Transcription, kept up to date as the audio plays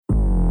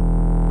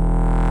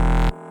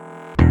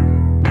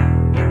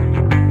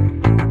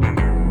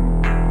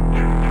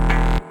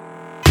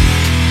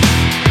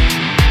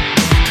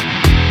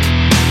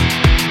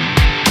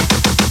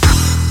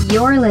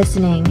You're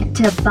listening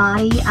to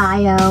BIOFM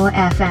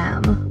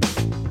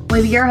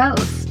with your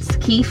hosts,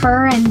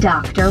 Kiefer and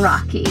Dr.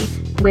 Rocky,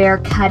 where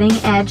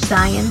cutting-edge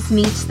science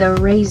meets the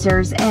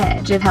razor's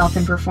edge of health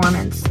and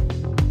performance.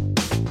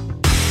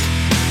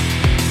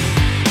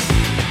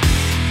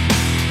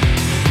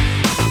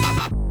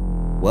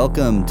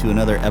 Welcome to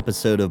another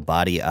episode of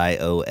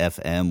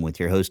BIOFM with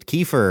your host,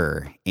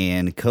 Kiefer,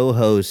 and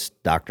co-host,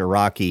 Dr.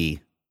 Rocky.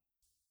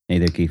 Hey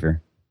there, Kiefer.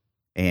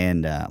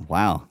 And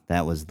wow,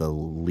 that was the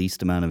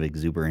least amount of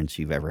exuberance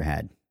you've ever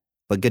had,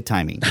 but good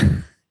timing.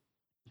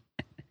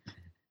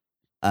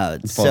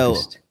 As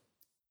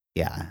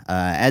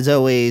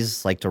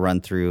always, like to run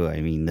through,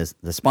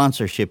 the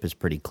sponsorship is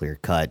pretty clear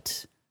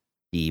cut.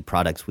 The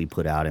products we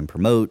put out and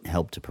promote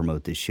help to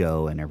promote this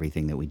show and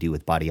everything that we do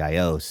with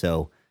Body.io.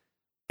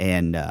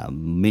 And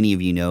many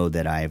of you know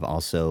that I've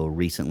also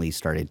recently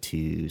started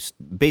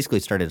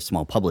a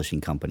small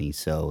publishing company.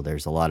 So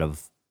there's a lot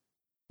of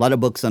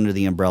books under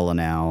the umbrella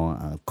now.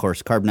 Of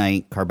course, Carb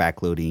Night, Carb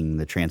Backloading,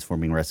 the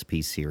Transforming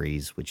Recipes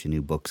series, which a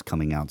new book's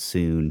coming out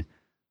soon.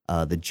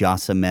 The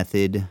JASA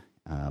Method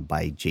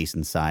by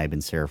Jason Seib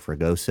and Sarah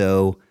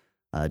Fragoso.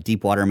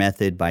 Deep Water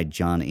Method by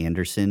John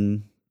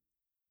Anderson.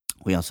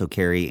 We also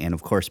carry, and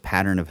of course,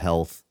 Pattern of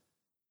Health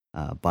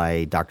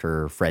by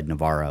Dr. Fred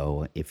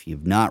Navarro. If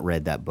you've not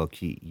read that book,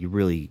 you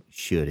really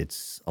should.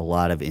 It's a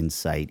lot of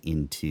insight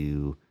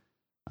into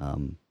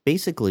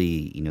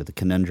basically, the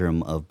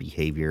conundrum of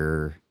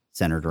behavior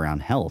centered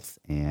around health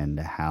and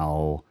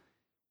how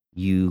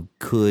your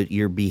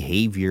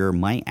behavior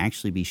might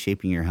actually be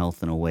shaping your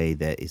health in a way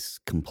that is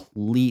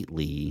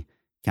completely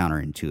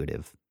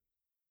counterintuitive.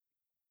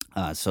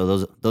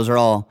 So those are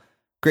all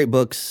great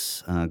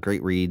books,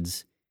 great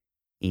reads.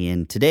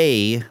 And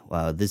today,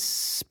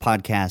 this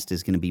podcast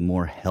is going to be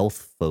more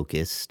health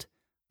focused.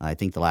 I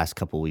think the last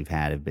couple we've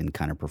had have been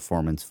kind of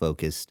performance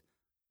focused.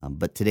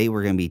 But today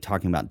we're going to be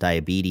talking about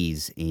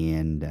diabetes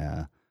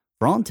and,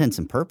 for all intents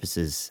and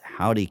purposes,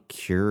 how to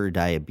cure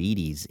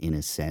diabetes in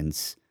a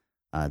sense.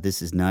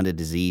 This is not a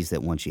disease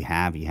that once you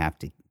have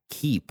to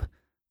keep.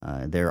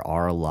 There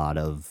are a lot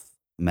of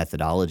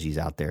methodologies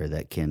out there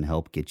that can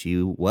help get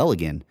you well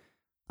again.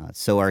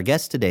 So our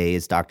guest today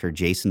is Dr.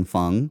 Jason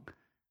Fung.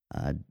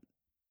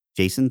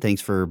 Jason,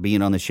 thanks for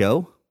being on the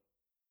show.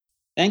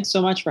 Thanks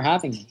so much for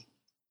having me.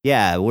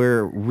 Yeah,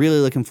 we're really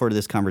looking forward to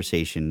this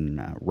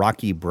conversation.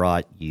 Rocky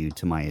brought you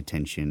to my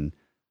attention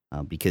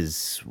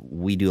because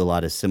we do a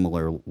lot of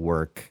similar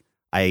work.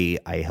 I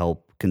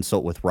help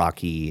consult with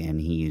Rocky,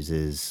 and he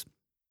uses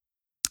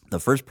the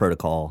first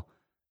protocol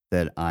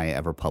that I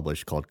ever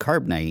published called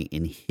Carb Night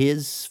in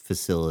his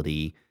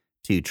facility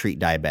to treat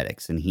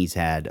diabetics. And he's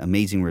had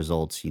amazing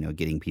results,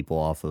 getting people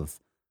off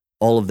of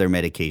all of their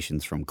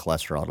medications from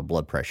cholesterol to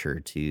blood pressure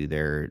to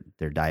their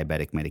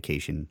diabetic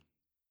medication.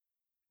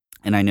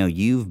 And I know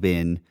you've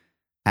been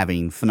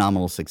having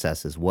phenomenal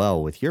success as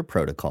well with your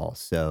protocol.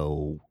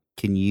 So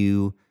can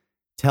you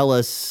tell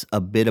us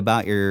a bit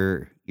about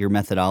your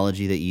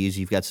methodology that you use?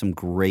 You've got some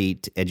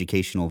great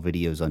educational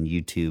videos on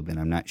YouTube, and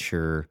I'm not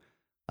sure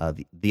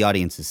the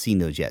audience has seen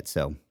those yet.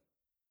 So,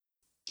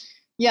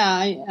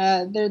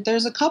 yeah,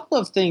 there's a couple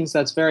of things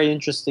that's very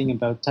interesting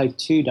about type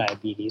 2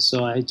 diabetes.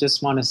 So I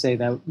just want to say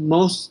that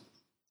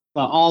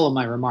all of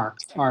my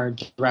remarks are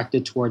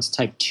directed towards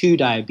type 2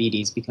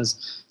 diabetes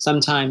because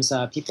sometimes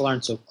people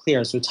aren't so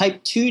clear. So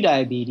type 2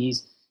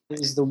 diabetes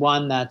is the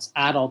one that's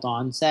adult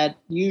onset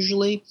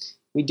usually.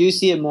 We do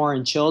see it more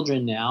in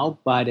children now,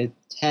 but it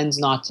tends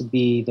not to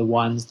be the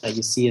ones that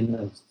you see in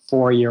the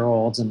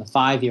 4-year-olds and the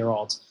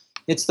 5-year-olds.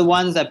 It's the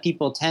ones that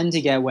people tend to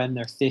get when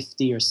they're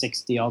 50 or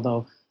 60,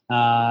 although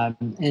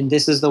and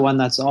this is the one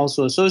that's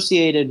also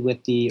associated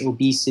with the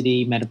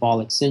obesity,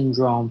 metabolic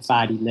syndrome,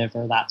 fatty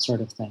liver, that sort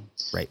of thing.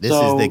 Right. This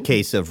is the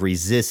case of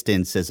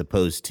resistance as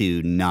opposed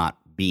to not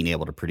being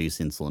able to produce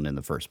insulin in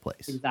the first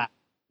place.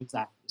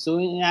 Exactly. So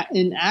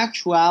in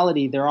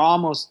actuality, they're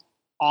almost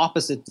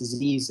opposite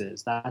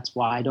diseases. That's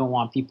why I don't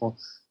want people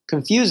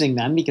confusing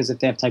them, because if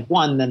they have type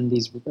 1, then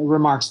these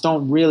remarks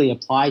don't really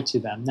apply to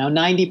them. Now,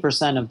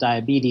 90% of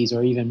diabetes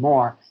or even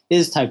more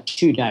is type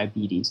 2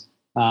 diabetes.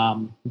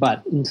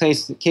 But in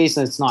case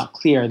it's not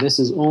clear, this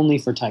is only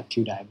for type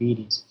 2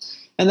 diabetes.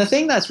 And the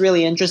thing that's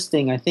really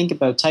interesting, I think,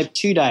 about type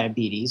 2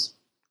 diabetes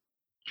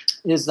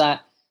is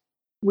that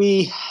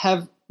we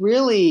have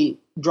really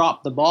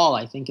dropped the ball,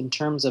 I think, in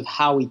terms of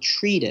how we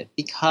treat it,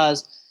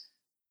 because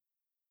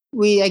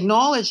we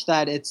acknowledge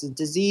that it's a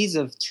disease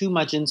of too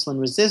much insulin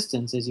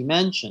resistance, as you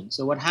mentioned.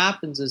 So what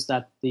happens is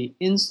that the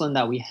insulin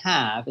that we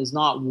have is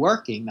not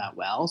working that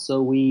well,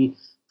 so we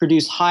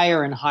produce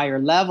higher and higher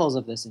levels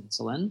of this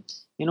insulin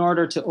in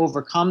order to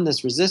overcome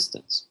this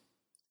resistance.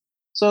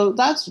 So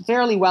that's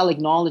fairly well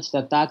acknowledged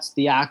that that's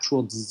the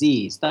actual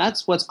disease.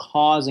 That's what's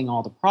causing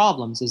all the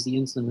problems, is the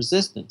insulin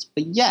resistance.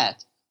 But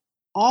yet,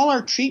 all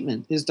our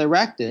treatment is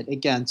directed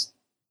against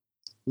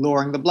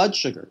lowering the blood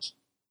sugars.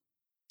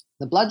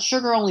 The blood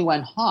sugar only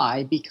went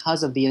high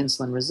because of the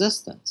insulin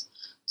resistance.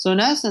 So in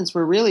essence,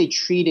 we're really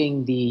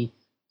treating the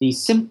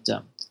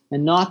symptom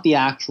and not the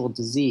actual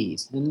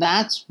disease. And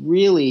that's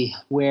really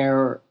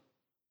where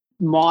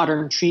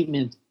modern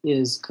treatment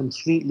is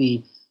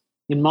completely,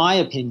 in my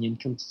opinion,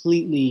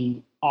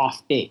 completely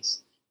off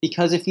base.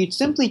 Because if you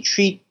simply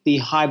treat the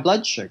high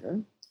blood sugar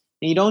and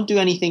you don't do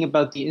anything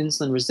about the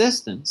insulin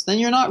resistance, then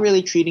you're not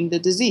really treating the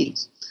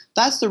disease.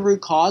 That's the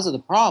root cause of the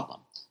problem.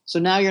 So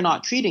now you're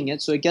not treating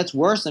it, so it gets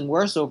worse and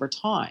worse over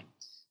time.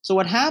 So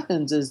what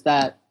happens is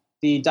that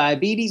the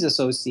diabetes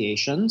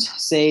associations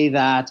say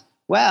that,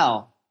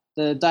 well,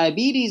 the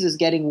diabetes is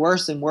getting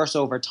worse and worse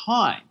over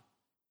time.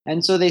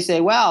 And so they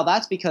say, well,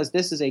 that's because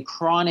this is a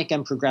chronic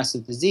and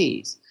progressive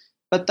disease.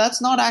 But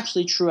that's not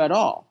actually true at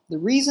all. The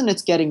reason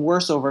it's getting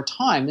worse over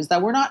time is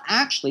that we're not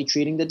actually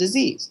treating the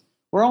disease.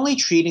 We're only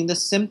treating the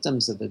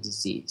symptoms of the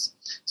disease.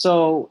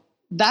 So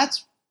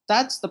that's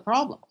the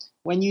problem.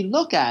 When you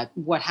look at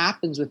what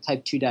happens with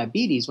type 2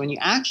 diabetes, when you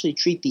actually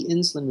treat the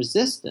insulin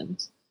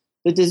resistance,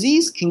 the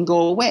disease can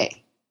go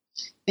away.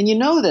 And you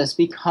know this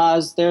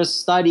because there's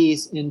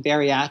studies in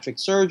bariatric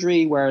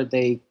surgery where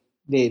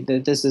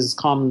this is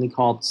commonly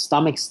called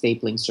stomach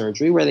stapling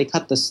surgery, where they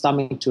cut the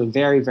stomach to a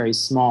very, very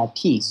small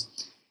piece.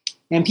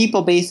 And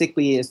people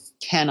basically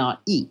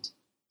cannot eat.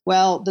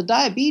 Well, the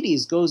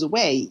diabetes goes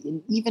away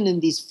even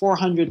in these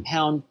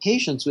 400-pound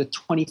patients with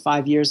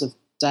 25 years of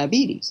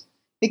diabetes.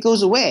 It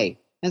goes away,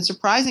 and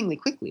surprisingly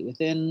quickly,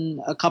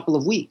 within a couple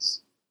of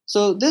weeks.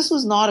 So this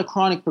was not a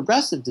chronic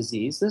progressive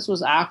disease. This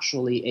was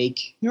actually a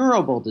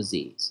curable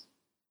disease.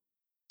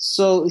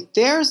 So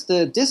there's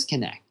the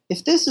disconnect.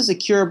 If this is a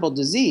curable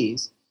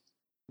disease,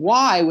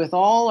 why, with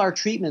all our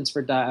treatments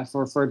for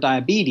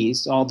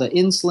diabetes, all the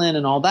insulin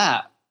and all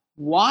that,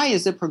 why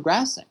is it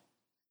progressing?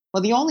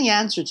 Well, the only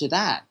answer to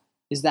that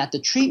is that the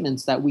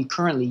treatments that we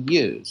currently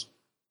use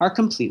are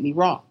completely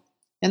wrong.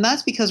 And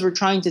that's because we're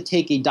trying to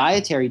take a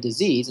dietary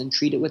disease and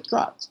treat it with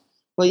drugs.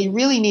 Well, you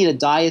really need a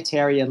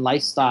dietary and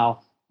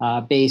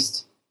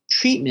lifestyle-based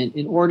treatment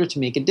in order to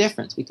make a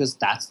difference, because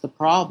that's the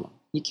problem.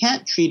 You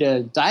can't treat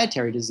a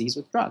dietary disease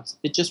with drugs.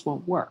 It just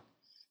won't work.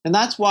 And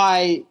that's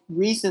why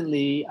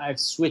recently I've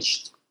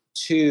switched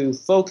to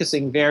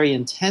focusing very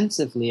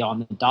intensively on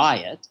the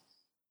diet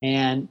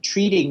and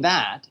treating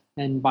that.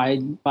 And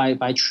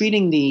by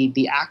treating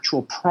the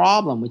actual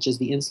problem, which is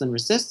the insulin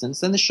resistance,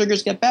 then the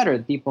sugars get better.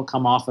 People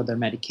come off of their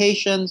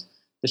medications,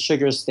 the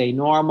sugars stay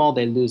normal,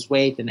 they lose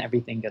weight, and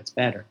everything gets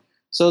better.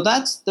 So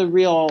that's the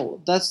real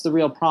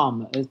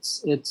problem.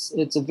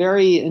 It's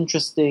very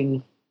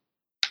interesting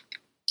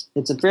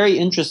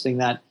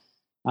that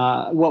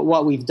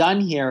what we've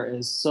done here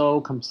is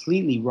so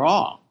completely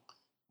wrong.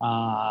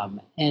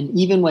 And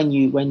even when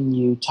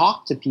you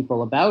talk to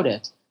people about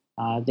it,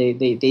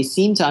 they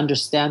seem to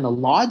understand the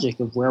logic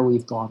of where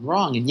we've gone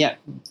wrong, and yet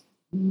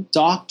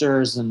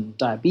doctors and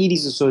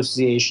diabetes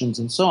associations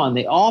and so on,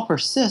 they all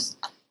persist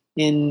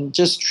in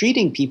just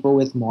treating people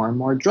with more and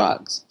more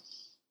drugs.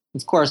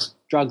 Of course,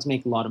 drugs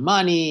make a lot of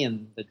money,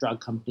 and the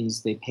drug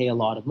companies, they pay a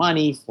lot of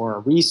money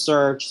for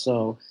research,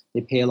 so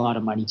they pay a lot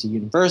of money to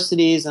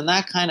universities, and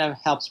that kind of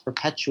helps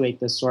perpetuate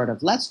this sort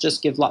of let's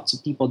just give lots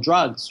of people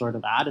drugs sort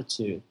of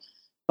attitude.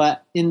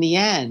 But in the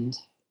end,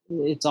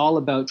 it's all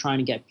about trying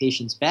to get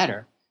patients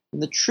better.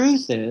 And the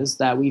truth is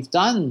that we've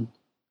done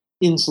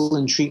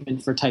insulin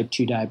treatment for type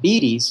 2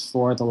 diabetes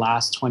for the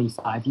last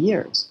 25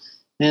 years.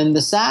 And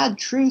the sad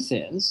truth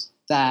is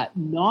that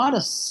not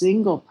a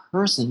single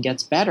person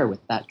gets better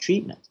with that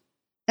treatment.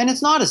 And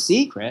it's not a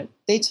secret.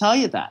 They tell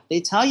you that. They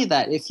tell you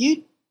that if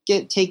you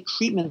take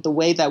treatment the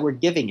way that we're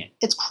giving it,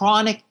 it's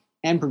chronic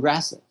and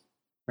progressive,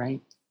 right?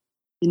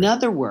 In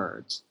other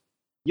words,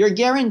 you're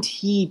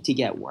guaranteed to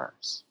get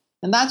worse.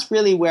 And that's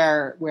really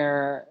where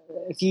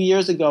a few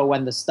years ago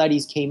when the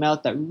studies came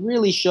out that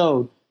really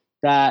showed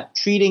that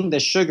treating the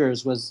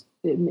sugars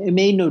it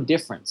made no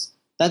difference.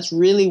 That's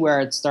really where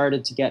it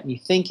started to get me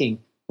thinking,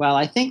 well,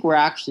 I think we're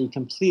actually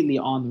completely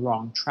on the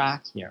wrong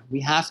track here.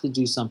 We have to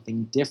do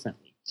something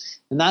differently.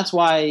 And that's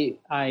why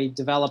I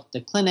developed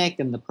the clinic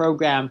and the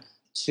program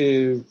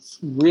to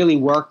really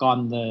work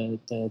on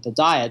the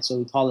diet. So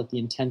we call it the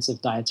Intensive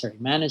Dietary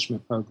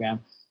Management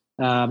Program.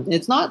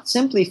 It's not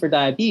simply for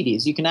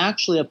diabetes. You can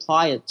actually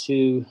apply it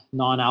to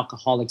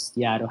non-alcoholic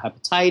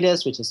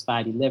steatohepatitis, which is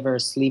fatty liver,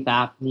 sleep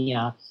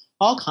apnea,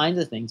 all kinds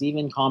of things,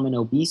 even common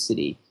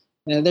obesity.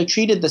 They're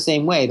treated the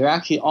same way. They're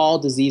actually all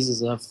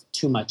diseases of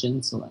too much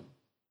insulin.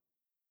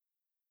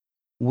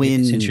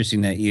 It's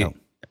interesting that you...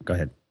 Go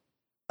ahead.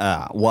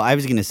 Well, I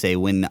was going to say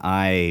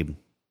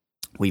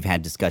we've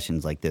had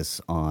discussions like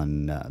this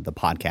on the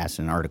podcast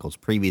and articles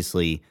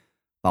previously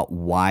about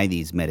why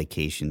these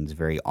medications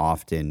very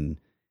often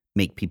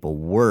make people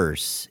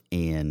worse.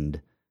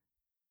 And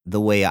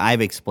the way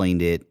I've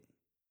explained it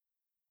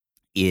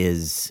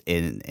is,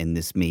 and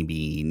this may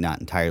be not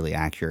entirely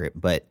accurate,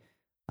 but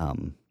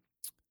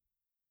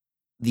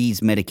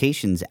these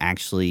medications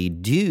actually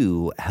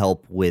do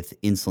help with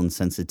insulin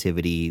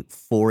sensitivity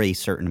for a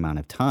certain amount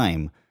of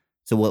time.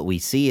 So what we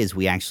see is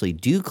we actually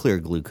do clear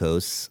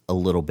glucose a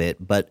little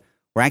bit, but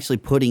we're actually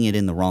putting it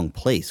in the wrong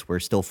place. We're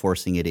still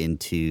forcing it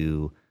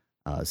into,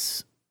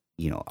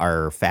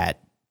 our fat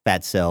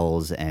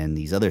cells and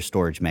these other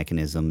storage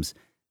mechanisms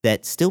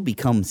that still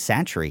become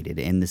saturated,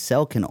 and the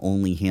cell can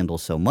only handle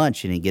so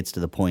much, and it gets to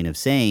the point of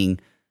saying,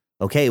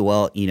 okay,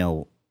 well,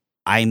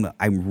 I'm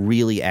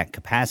really at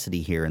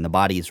capacity here, and the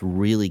body is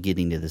really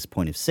getting to this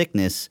point of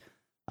sickness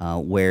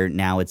where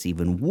now it's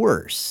even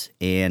worse,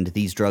 and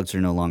these drugs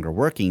are no longer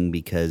working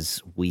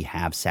because we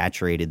have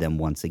saturated them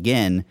once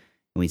again,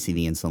 and we see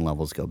the insulin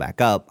levels go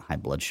back up, high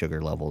blood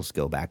sugar levels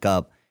go back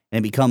up, and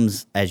it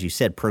becomes, as you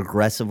said,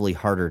 progressively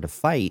harder to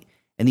fight.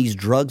 And these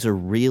drugs are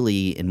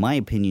really, in my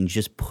opinion,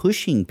 just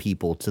pushing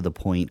people to the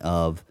point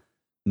of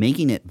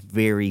making it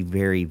very,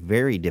 very,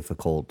 very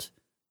difficult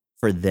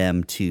for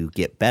them to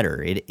get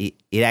better. It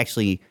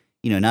actually,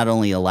 not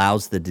only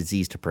allows the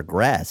disease to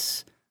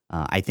progress,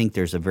 I think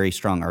there's a very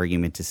strong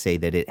argument to say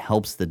that it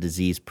helps the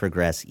disease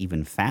progress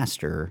even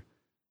faster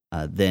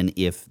than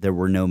if there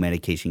were no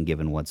medication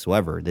given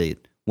whatsoever. The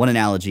one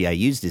analogy I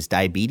used is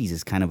diabetes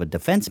is kind of a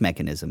defense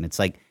mechanism. It's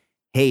like,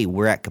 hey,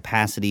 we're at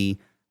capacity.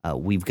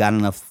 We've got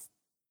enough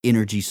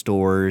energy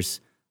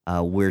stores,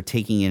 we're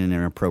taking in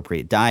an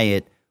appropriate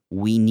diet,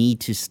 we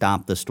need to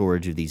stop the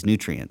storage of these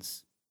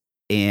nutrients.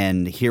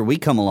 And here we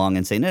come along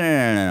and say,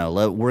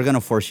 no, we're going to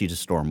force you to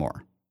store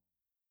more.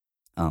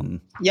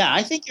 Yeah,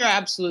 I think you're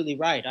absolutely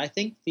right. I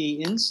think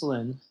the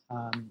insulin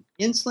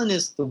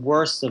is the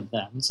worst of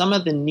them. Some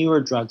of the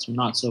newer drugs are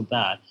not so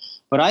bad,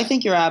 but I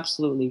think you're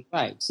absolutely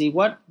right. See,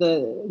 what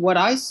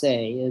I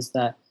say is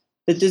that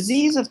the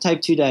disease of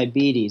type 2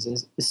 diabetes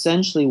is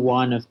essentially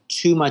one of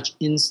too much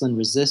insulin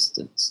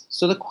resistance.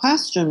 So the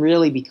question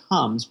really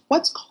becomes,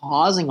 what's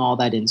causing all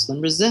that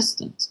insulin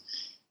resistance?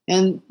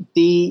 And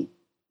the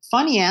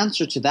funny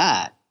answer to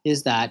that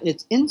is that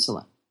it's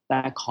insulin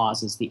that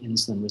causes the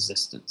insulin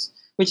resistance,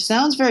 which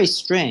sounds very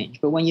strange,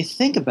 but when you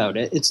think about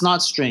it, it's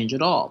not strange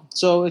at all.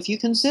 So if you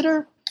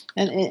consider,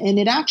 and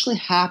it actually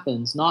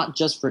happens not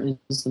just for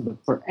insulin,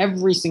 but for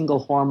every single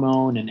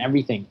hormone and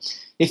everything.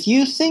 If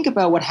you think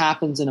about what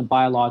happens in a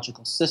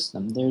biological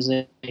system, there's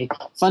a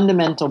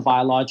fundamental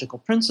biological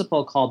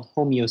principle called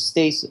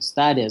homeostasis.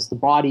 That is, the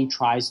body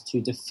tries to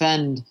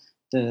defend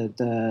the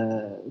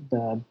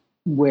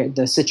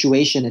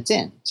situation it's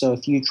in. So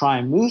if you try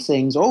and move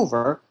things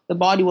over, the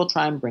body will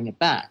try and bring it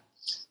back.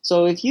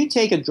 So if you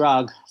take a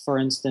drug, for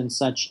instance,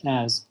 such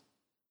as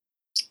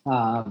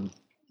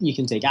you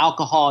can take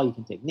alcohol, you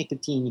can take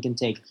nicotine, you can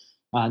take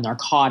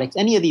narcotics,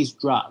 any of these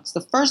drugs.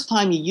 The first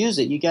time you use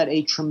it, you get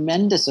a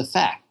tremendous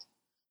effect.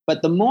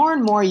 But the more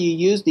and more you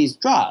use these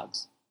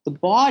drugs, the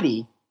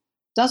body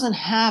doesn't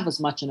have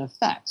as much an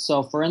effect.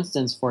 So for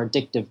instance, for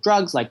addictive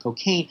drugs like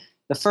cocaine,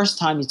 the first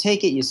time you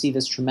take it, you see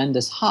this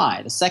tremendous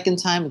high. The second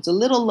time, it's a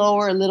little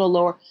lower.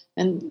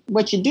 And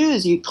what you do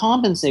is you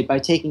compensate by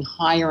taking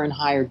higher and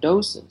higher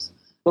doses.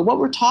 But what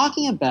we're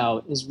talking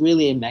about is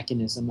really a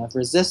mechanism of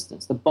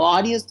resistance. The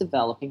body is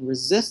developing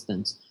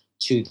resistance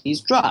to these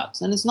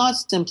drugs. And it's not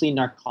simply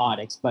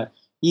narcotics, but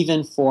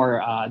even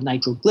for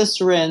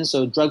nitroglycerin,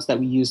 so drugs that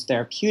we use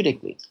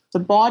therapeutically. The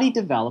body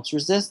develops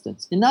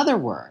resistance. In other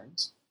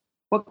words,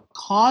 what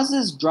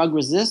causes drug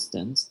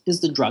resistance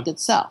is the drug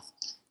itself.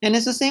 And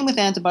it's the same with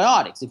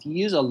antibiotics. If you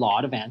use a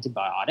lot of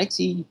antibiotics,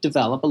 you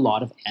develop a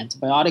lot of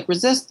antibiotic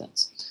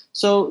resistance.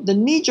 So the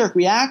knee-jerk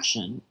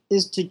reaction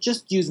is to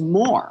just use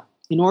more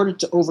in order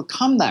to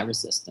overcome that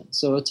resistance.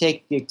 So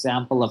take the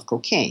example of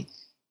cocaine.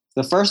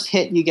 The first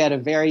hit, you get a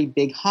very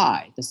big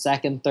high. The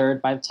second,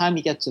 third, by the time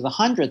you get to the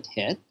 100th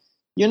hit,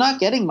 you're not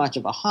getting much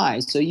of a high.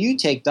 So you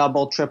take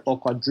double, triple,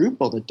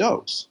 quadruple the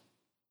dose.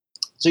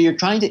 So you're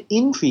trying to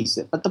increase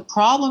it. But the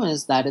problem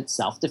is that it's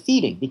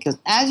self-defeating, because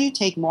as you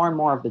take more and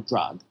more of the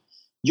drug,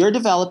 you're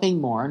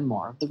developing more and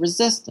more of the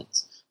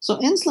resistance. So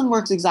insulin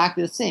works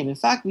exactly the same. In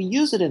fact, we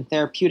use it in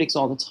therapeutics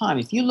all the time.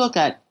 If you look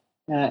at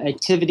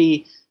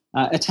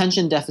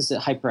attention deficit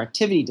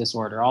hyperactivity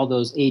disorder, all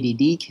those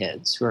ADD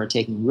kids who are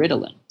taking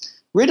Ritalin.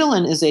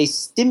 Ritalin is a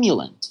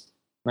stimulant,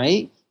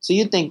 right? So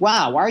you'd think,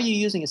 wow, why are you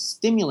using a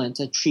stimulant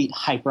to treat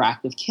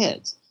hyperactive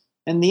kids?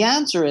 And the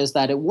answer is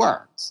that it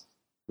works.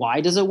 Why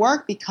does it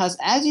work? Because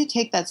as you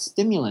take that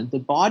stimulant, the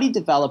body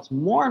develops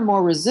more and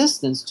more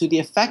resistance to the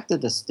effect of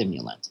the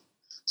stimulant.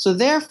 So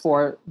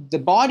therefore, the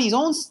body's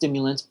own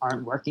stimulants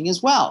aren't working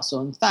as well.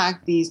 So in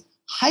fact, these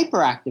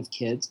hyperactive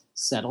kids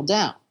settle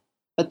down.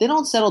 But they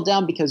don't settle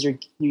down because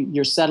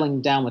you're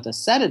settling down with a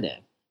sedative.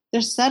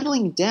 They're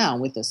settling down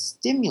with a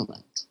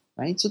stimulant,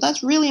 right? So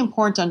that's really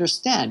important to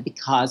understand,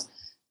 because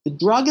the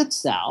drug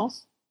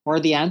itself or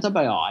the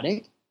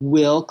antibiotic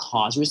will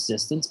cause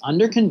resistance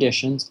under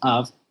conditions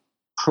of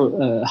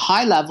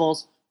high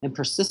levels and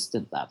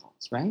persistent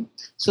levels, right?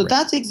 So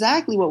That's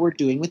exactly what we're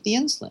doing with the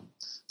insulin.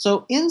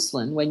 So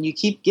insulin, when you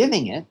keep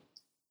giving it,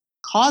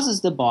 causes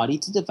the body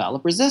to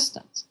develop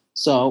resistance.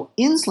 So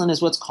insulin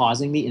is what's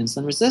causing the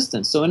insulin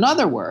resistance. So in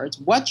other words,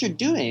 what you're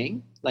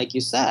doing, like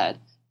you said,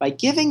 by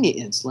giving the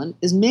insulin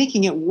is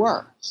making it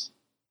worse.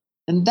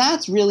 And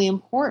that's really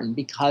important,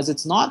 because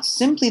it's not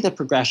simply the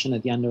progression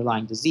of the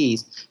underlying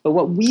disease, but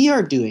what we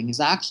are doing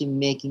is actually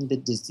making the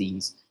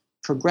disease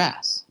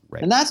progress.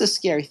 Right. And that's a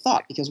scary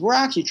thought, because we're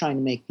actually trying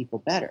to make people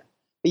better.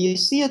 But you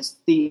see,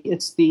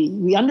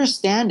 we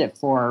understand it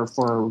for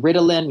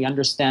Ritalin, we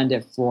understand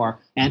it for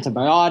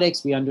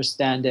antibiotics, we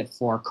understand it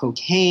for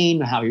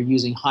cocaine, how you're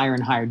using higher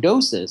and higher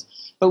doses.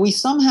 But we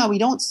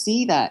don't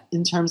see that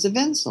in terms of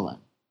insulin.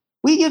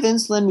 We give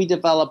insulin, we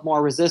develop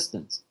more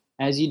resistance.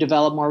 As you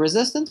develop more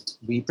resistance,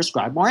 we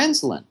prescribe more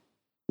insulin.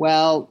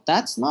 Well,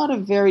 that's not a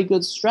very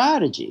good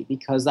strategy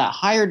because that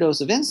higher dose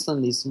of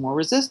insulin leads to more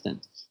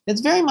resistance. It's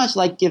very much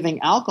like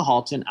giving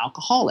alcohol to an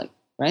alcoholic,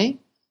 right?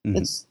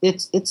 Mm-hmm.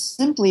 It's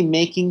simply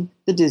making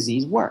the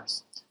disease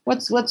worse.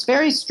 What's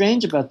very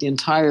strange about the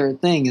entire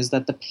thing is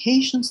that the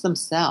patients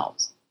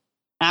themselves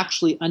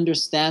actually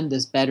understand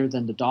this better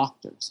than the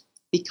doctors.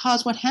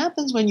 Because what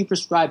happens when you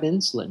prescribe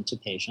insulin to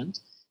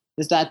patients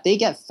is that they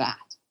get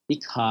fat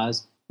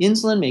because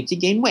insulin makes you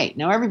gain weight.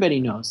 Now, everybody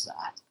knows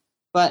that.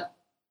 But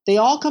they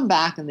all come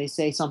back and they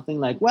say something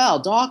like, well,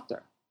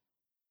 doctor,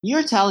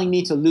 you're telling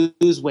me to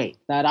lose weight,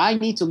 that I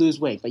need to lose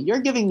weight, but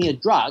you're giving me a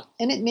drug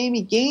and it made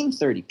me gain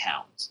 30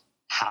 pounds.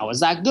 How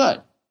is that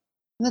good?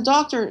 And the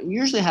doctor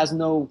usually has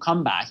no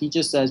comeback. He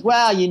just says,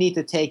 well, you need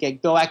to take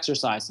it, go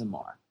exercise some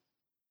more.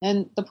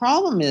 And the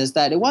problem is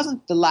that it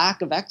wasn't the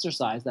lack of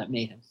exercise that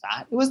made him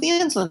fat. It was the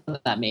insulin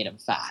that made him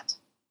fat.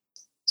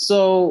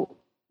 So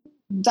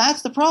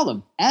that's the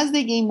problem. As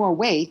they gain more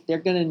weight, they're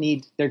going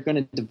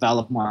to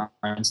develop more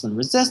insulin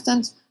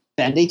resistance.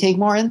 Then they take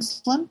more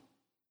insulin.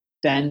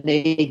 Then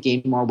they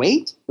gain more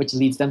weight, which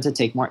leads them to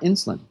take more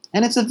insulin.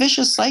 And it's a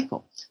vicious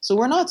cycle. So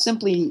we're not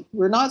simply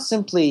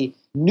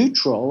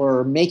neutral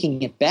or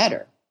making it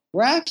better.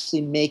 We're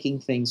actually making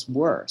things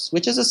worse,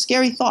 which is a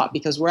scary thought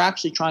because we're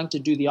actually trying to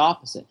do the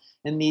opposite.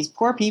 And these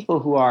poor people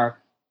who are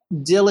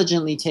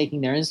diligently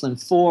taking their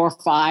insulin 4 or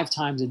 5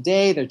 times a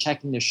day, they're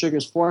checking their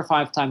sugars 4 or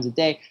 5 times a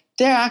day,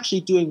 they're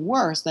actually doing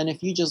worse than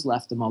if you just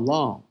left them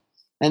alone.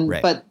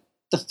 But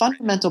the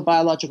fundamental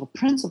biological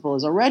principle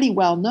is already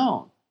well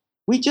known.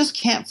 We just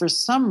can't, for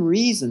some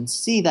reason,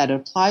 see that it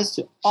applies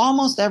to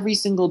almost every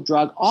single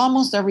drug,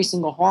 almost every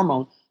single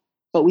hormone,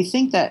 but we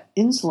think that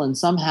insulin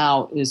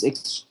somehow is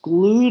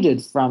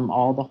excluded from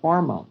all the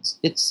hormones.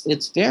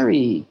 It's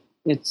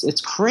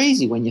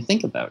crazy when you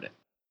think about it.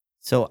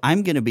 So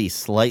I'm going to be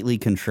slightly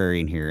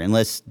contrarian here.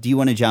 Do you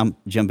want to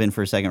jump in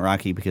for a second,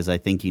 Rocky? Because I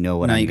think you know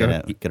what I'm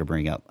going to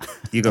bring up.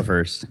 You go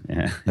first.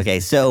 Yeah. Okay.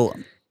 So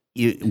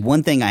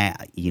one thing I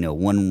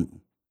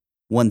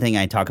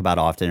talk about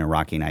often, and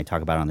Rocky and I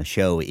talk about on the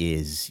show,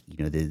 is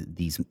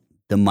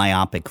the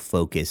myopic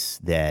focus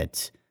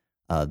that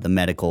the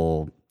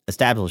medical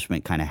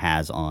establishment kind of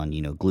has on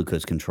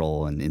glucose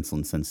control and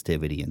insulin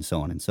sensitivity and so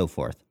on and so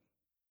forth.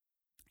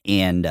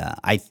 And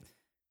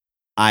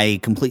I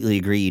completely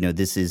agree.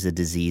 This is a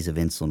disease of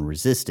insulin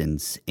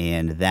resistance,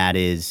 and that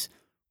is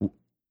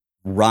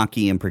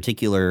Rocky in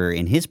particular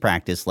in his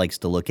practice likes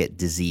to look at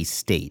disease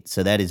state.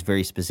 So that is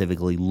very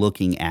specifically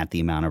looking at the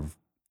amount of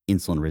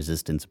insulin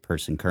resistance a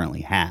person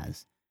currently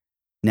has.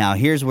 Now,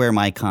 here's where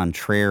my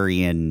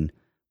contrarian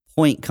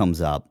point comes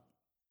up,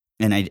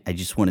 and I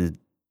just want to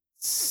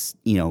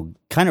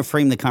kind of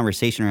frame the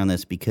conversation around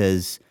this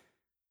because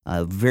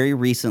very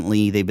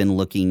recently they've been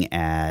looking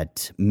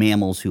at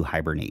mammals who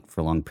hibernate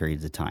for long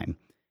periods of time.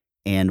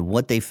 And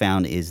what they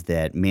found is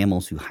that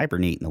mammals who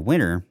hibernate in the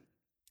winter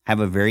have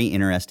a very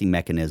interesting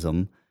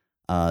mechanism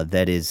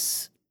that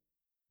is,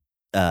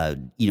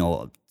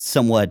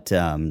 somewhat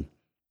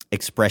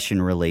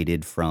expression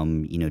related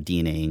from,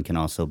 DNA, and can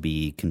also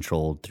be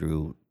controlled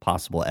through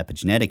possible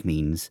epigenetic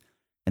means.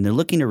 And they're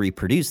looking to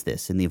reproduce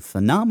this. And the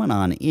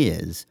phenomenon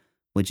is,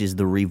 which is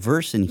the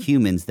reverse in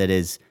humans, that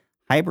is,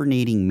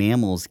 hibernating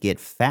mammals get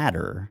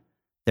fatter,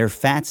 their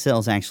fat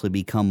cells actually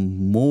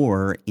become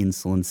more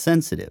insulin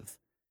sensitive.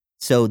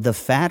 So the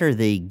fatter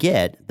they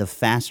get, the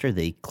faster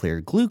they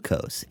clear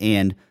glucose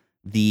and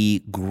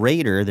the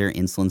greater their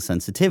insulin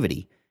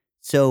sensitivity.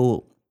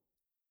 So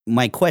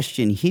my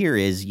question here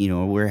is,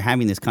 we're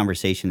having this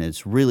conversation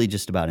that's really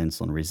just about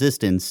insulin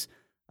resistance,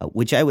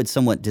 which I would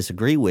somewhat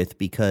disagree with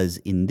because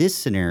in this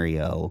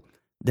scenario,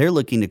 they're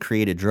looking to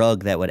create a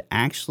drug that would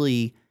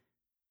actually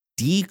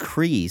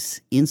decrease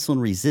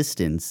insulin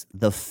resistance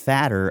the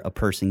fatter a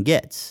person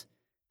gets.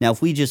 Now,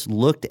 if we just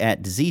looked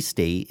at disease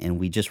state and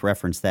we just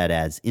referenced that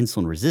as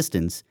insulin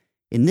resistance,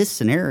 in this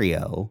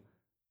scenario,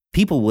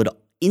 people would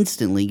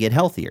instantly get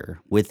healthier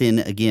within,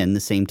 again, the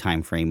same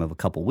time frame of a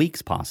couple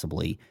weeks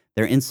possibly.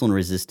 Their insulin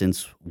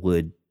resistance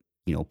would,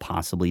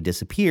 possibly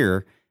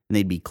disappear and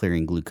they'd be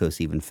clearing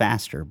glucose even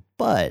faster.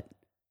 But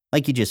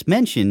like you just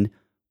mentioned,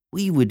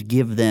 we would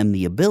give them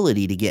the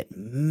ability to get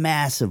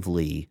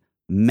massively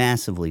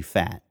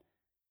fat.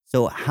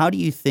 So how do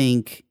you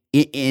think,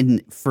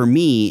 for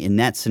me, in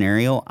that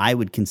scenario, I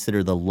would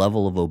consider the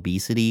level of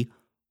obesity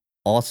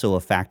also a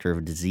factor of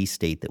a disease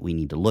state that we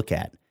need to look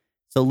at.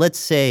 So let's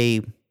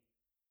say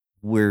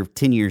we're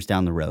 10 years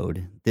down the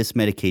road, this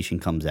medication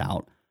comes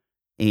out,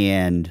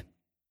 and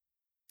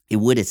it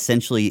would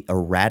essentially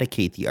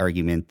eradicate the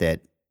argument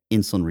that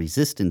insulin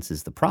resistance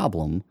is the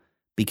problem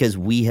because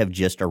we have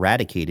just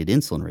eradicated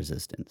insulin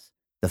resistance.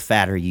 The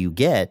fatter you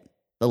get,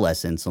 the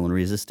less insulin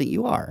resistant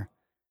you are.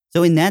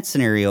 So in that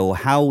scenario,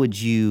 how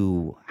would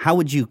you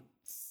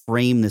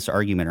frame this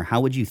argument, or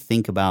how would you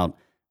think about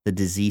the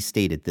disease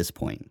state at this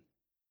point?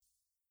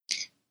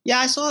 Yeah,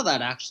 I saw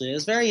that actually. It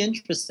was very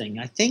interesting.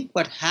 I think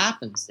what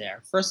happens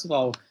there, first of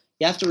all,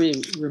 you have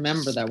to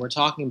remember that we're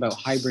talking about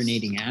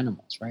hibernating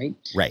animals, right?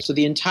 Right. So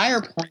the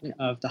entire point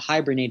of the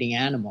hibernating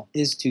animal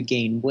is to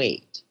gain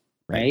weight,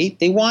 right?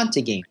 They want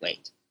to gain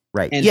weight.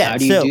 Right. And how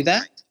do you do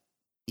that?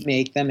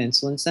 Make them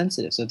insulin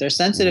sensitive. So if they're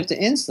sensitive to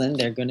insulin,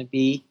 they're going to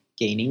be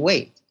gaining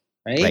weight,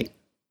 right?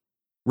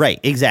 Right.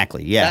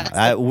 Exactly.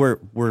 Yeah.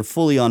 We're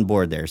fully on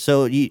board there.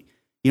 So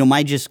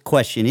my just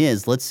question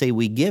is, let's say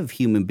we give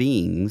human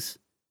beings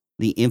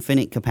the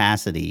infinite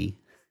capacity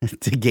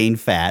to gain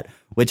fat,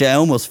 which I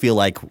almost feel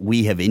like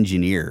we have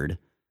engineered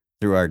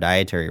through our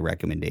dietary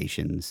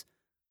recommendations.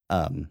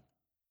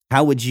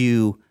 How would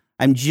you?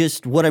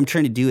 What I'm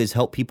trying to do is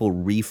help people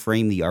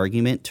reframe the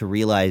argument to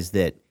realize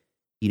that,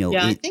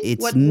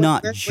 it's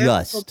not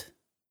just.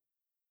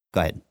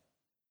 Go ahead.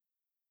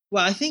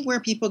 Well, I think where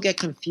people get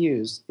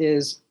confused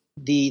is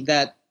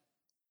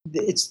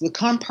it's the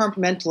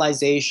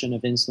compartmentalization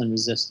of insulin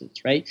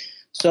resistance, right?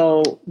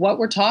 So what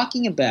we're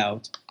talking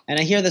about, and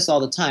I hear this all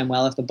the time,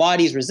 well, if the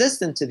body's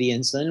resistant to the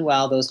insulin,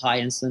 well, those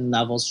high insulin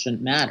levels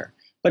shouldn't matter.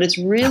 But it's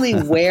really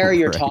where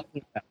you're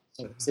talking about.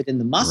 So is it in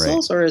the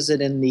muscles, or is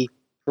it in the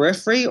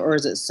periphery, or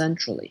is it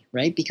centrally,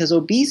 right? Because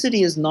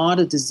obesity is not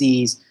a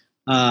disease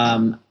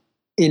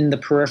in the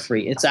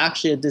periphery. It's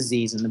actually a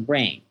disease in the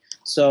brain.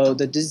 So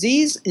the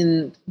disease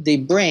in the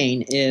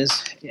brain it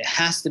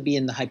has to be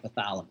in the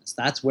hypothalamus.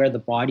 That's where the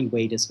body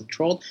weight is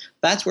controlled.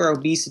 That's where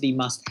obesity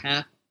must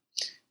happen.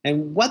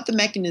 And what the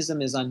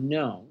mechanism is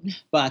unknown,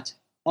 but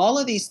all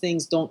of these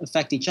things don't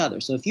affect each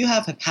other. So if you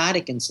have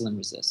hepatic insulin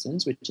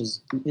resistance, which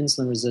is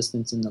insulin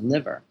resistance in the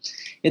liver,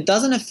 it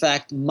doesn't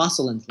affect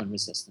muscle insulin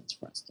resistance,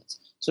 for instance.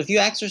 So if you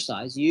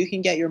exercise, you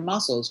can get your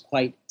muscles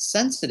quite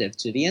sensitive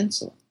to the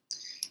insulin.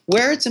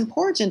 Where it's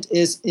important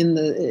is in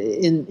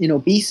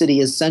obesity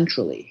is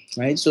centrally,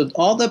 right? So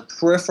all the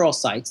peripheral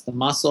sites, the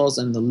muscles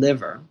and the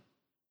liver,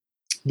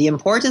 the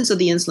importance of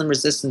the insulin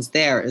resistance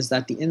there is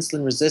that the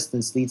insulin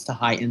resistance leads to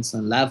high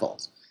insulin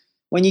levels.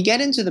 When you get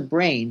into the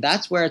brain,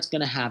 that's where it's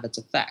going to have its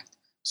effect.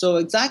 So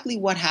exactly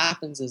what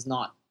happens is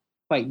not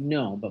quite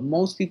known, but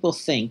most people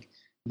think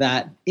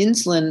that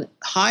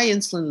high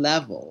insulin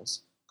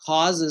levels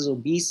causes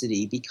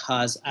obesity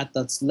because at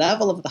the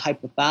level of the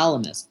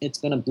hypothalamus, it's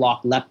going to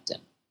block leptin.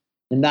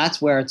 And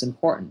that's where it's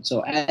important.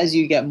 So as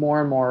you get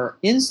more and more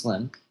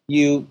insulin,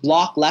 you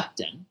block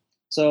leptin.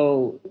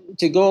 So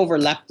to go over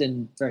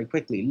leptin very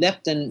quickly,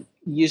 leptin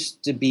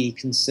used to be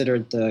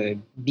considered the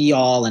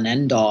be-all and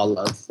end-all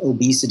of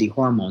obesity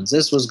hormones.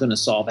 This was going to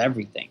solve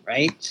everything,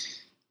 right?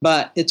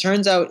 But it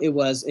turns out it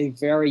was a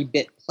very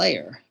bit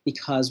player,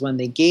 because when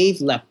they gave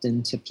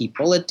leptin to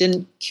people, it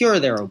didn't cure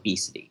their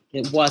obesity.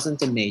 It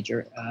wasn't a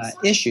major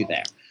issue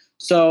there.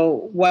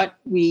 So what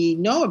we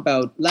know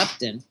about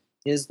leptin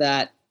is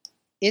that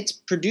it's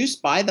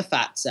produced by the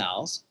fat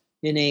cells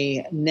in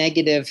a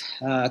negative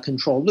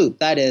control loop.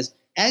 That is,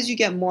 as you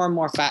get more and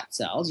more fat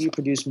cells, you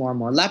produce more and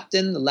more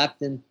leptin. The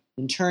leptin,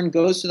 in turn,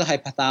 goes to the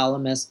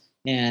hypothalamus,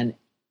 and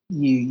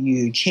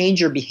you change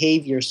your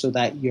behavior so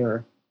that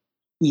you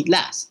eat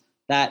less.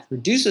 That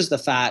reduces the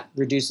fat,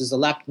 reduces the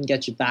leptin,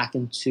 gets you back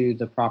into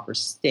the proper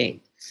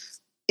state.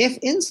 If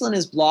insulin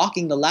is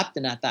blocking the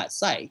leptin at that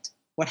site,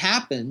 what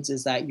happens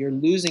is that you're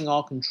losing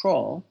all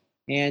control,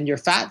 and your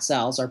fat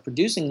cells are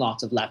producing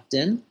lots of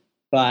leptin,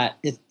 but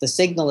the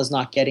signal is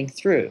not getting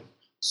through.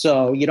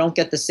 So you don't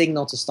get the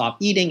signal to stop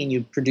eating, and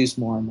you produce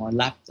more and more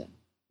leptin,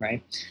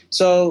 right?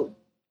 So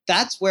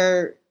that's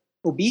where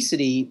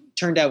obesity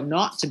turned out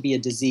not to be a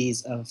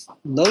disease of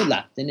low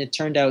leptin. It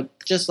turned out,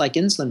 just like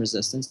insulin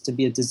resistance, to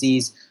be a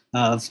disease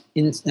of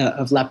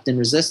leptin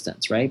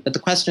resistance, right? But the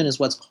question is,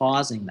 what's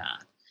causing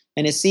that?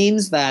 And it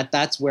seems that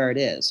that's where it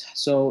is.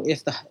 So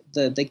if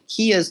the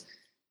key is,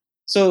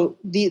 so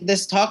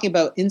this talking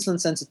about insulin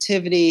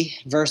sensitivity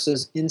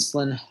versus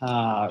insulin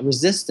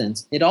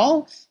resistance, it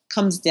all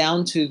comes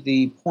down to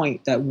the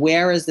point that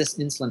where is this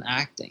insulin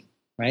acting,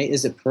 right?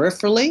 Is it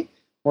peripherally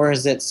or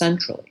is it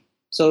centrally?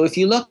 So if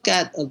you look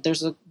at,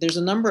 there's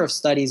a number of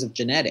studies of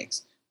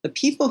genetics. The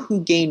people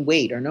who gain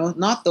weight are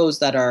not those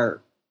that are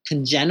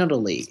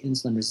congenitally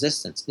insulin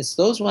resistant. It's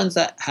those ones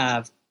that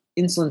have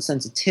insulin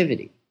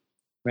sensitivity,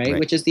 right?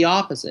 Which is the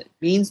opposite.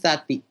 It means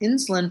that the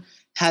insulin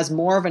has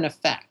more of an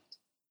effect.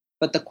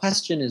 But the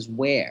question is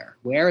where?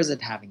 Where is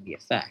it having the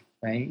effect,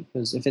 right?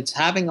 Because if it's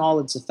having all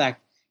its effect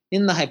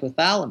in the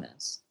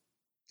hypothalamus,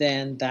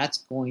 then that's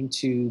going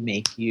to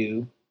make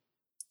you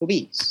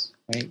obese,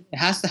 right? It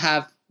has to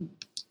have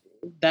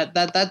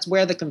that's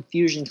where the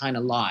confusion kind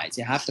of lies.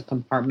 You have to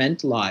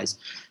compartmentalize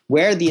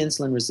where the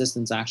insulin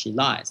resistance actually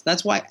lies.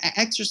 That's why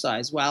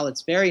exercise, while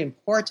it's very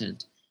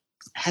important,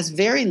 has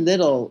very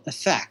little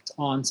effect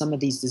on some of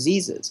these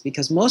diseases,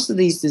 because most of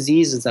these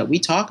diseases that we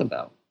talk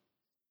about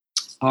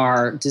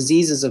are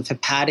diseases of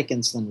hepatic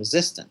insulin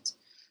resistance.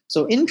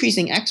 So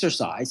increasing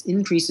exercise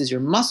increases your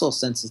muscle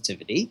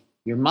sensitivity,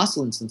 your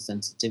muscle insulin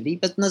sensitivity,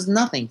 but does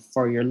nothing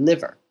for your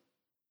liver.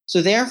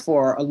 So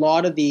therefore, a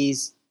lot of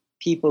these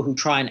people who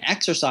try and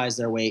exercise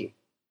their weight,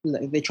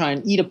 they try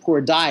and eat a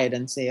poor diet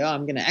and say, oh,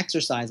 I'm going to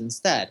exercise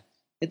instead.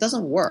 It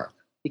doesn't work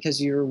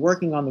because you're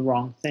working on the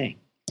wrong thing.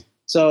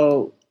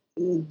 So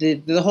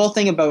the whole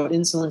thing about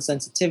insulin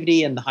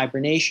sensitivity and the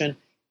hibernation,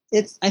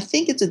 I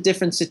think it's a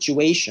different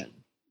situation.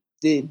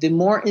 The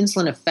more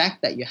insulin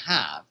effect that you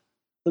have,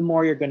 the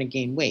more you're going to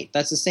gain weight.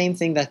 That's the same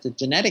thing that the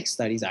genetic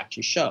studies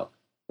actually show.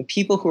 The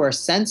people who are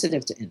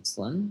sensitive to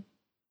insulin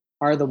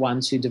are the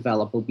ones who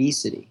develop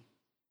obesity.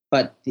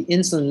 But the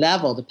insulin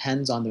level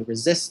depends on the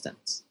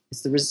resistance.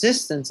 It's the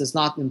resistance is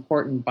not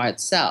important by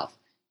itself.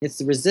 It's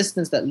the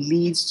resistance that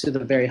leads to the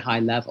very high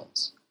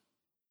levels.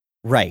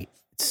 Right.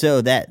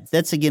 So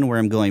that's again where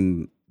I'm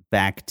going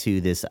back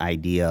to this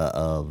idea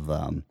of,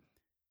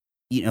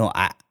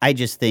 I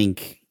just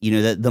think,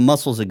 that the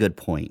muscle's a good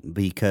point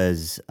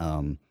because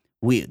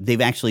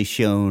they've actually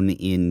shown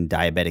in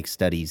diabetic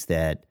studies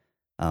that,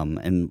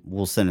 and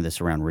we'll center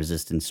this around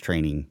resistance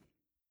training,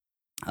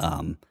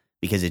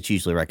 because it's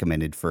usually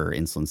recommended for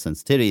insulin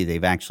sensitivity.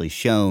 They've actually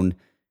shown,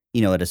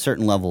 at a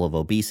certain level of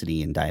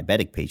obesity in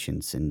diabetic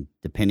patients, and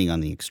depending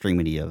on the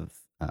extremity of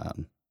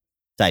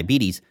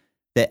diabetes,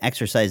 that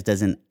exercise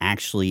doesn't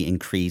actually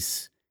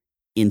increase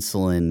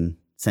insulin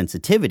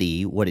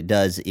sensitivity. What it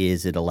does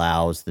is it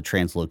allows the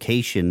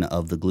translocation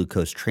of the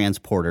glucose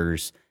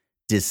transporters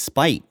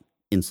despite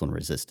insulin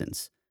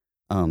resistance.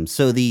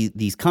 So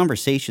these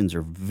conversations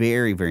are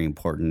very, very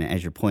important,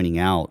 as you're pointing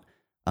out.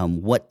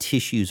 What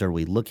tissues are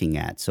we looking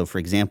at? So, for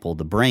example,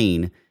 the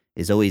brain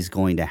is always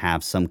going to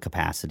have some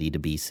capacity to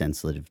be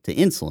sensitive to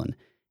insulin,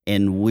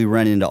 and we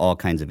run into all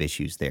kinds of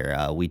issues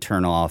there. We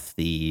turn off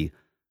the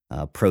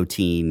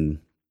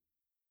protein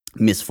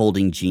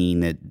misfolding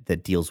gene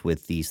that deals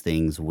with these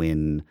things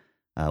when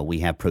we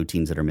have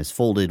proteins that are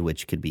misfolded,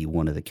 which could be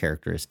one of the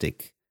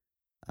characteristic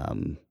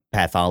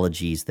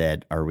pathologies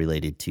that are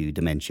related to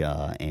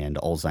dementia and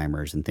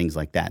Alzheimer's and things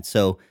like that.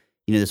 So,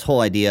 this whole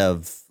idea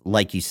of,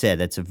 like you said,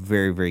 that's a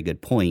very, very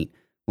good point.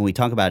 When we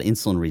talk about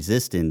insulin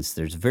resistance,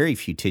 there's very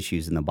few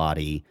tissues in the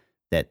body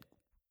that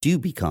do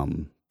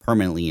become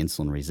permanently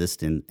insulin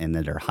resistant and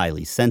that are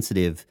highly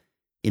sensitive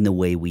in the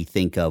way we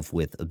think of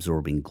with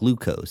absorbing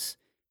glucose.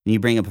 And you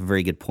bring up a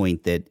very good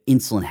point that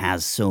insulin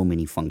has so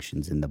many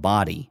functions in the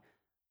body.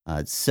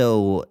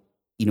 So,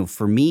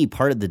 for me,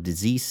 part of the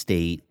disease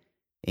state,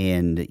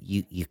 and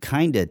you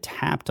kind of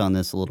tapped on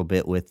this a little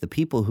bit with the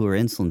people who are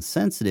insulin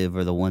sensitive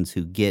are the ones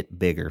who get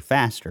bigger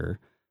faster,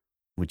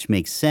 which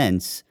makes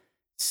sense.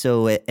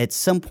 So at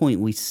some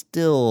point, we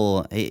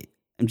still,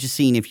 I'm just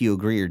seeing if you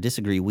agree or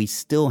disagree, we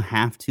still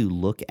have to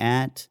look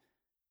at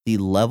the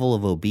level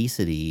of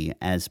obesity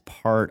as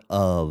part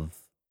of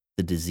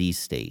the disease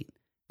state.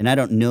 And I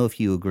don't know if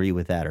you agree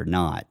with that or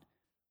not.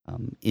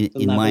 The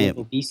level of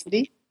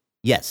obesity?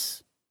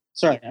 Yes.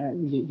 Sorry,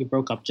 you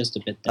broke up just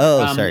a bit there.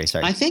 Oh,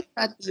 sorry. I think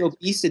that the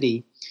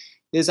obesity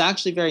is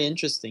actually very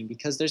interesting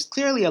because there's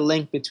clearly a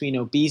link between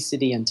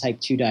obesity and type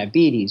 2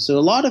 diabetes. So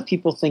a lot of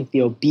people think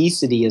the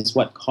obesity is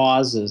what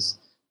causes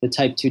the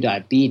type 2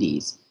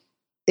 diabetes.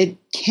 It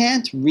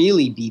can't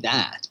really be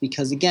that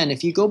because, again,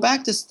 if you go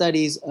back to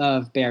studies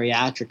of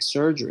bariatric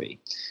surgery,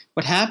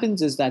 what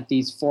happens is that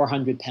these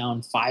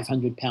 400-pound,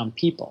 500-pound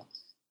people,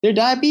 their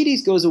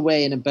diabetes goes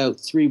away in about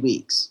 3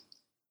 weeks.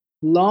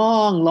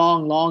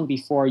 Long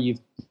before you've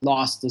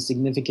lost a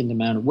significant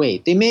amount of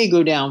weight. They may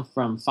go down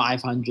from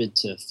 500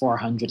 to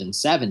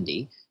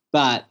 470,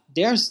 but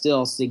they're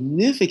still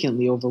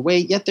significantly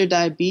overweight, yet their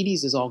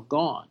diabetes is all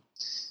gone.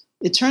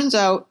 It turns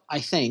out, I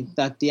think,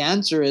 that the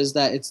answer is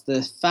that it's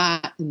the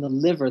fat in the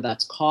liver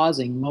that's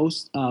causing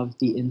most of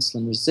the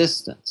insulin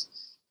resistance.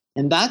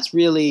 And that's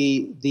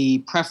really the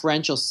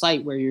preferential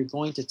site where you're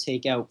going to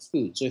take out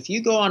food. So if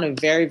you go on a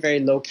very, very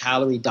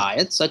low-calorie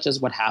diet, such as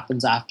what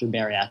happens after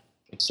bariatric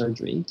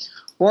surgery,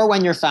 or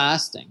when you're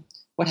fasting,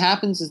 what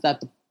happens is that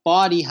the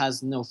body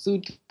has no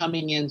food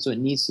coming in, so it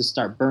needs to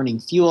start burning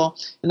fuel.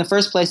 In the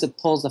first place, it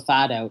pulls the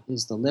fat out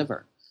is the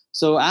liver.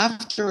 So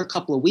after a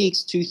couple of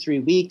weeks,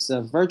 2-3 weeks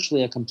of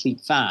virtually a complete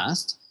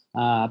fast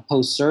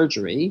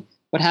post-surgery,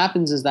 what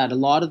happens is that a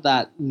lot of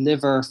that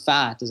liver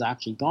fat is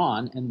actually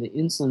gone, and the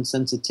insulin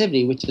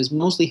sensitivity, which is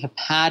mostly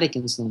hepatic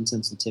insulin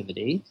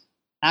sensitivity,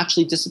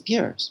 actually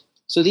disappears.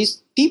 So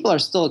these people are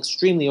still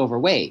extremely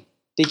overweight.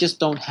 They just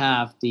don't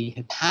have the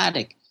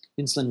hepatic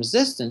insulin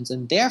resistance,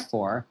 and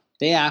therefore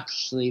their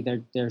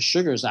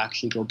sugars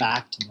actually go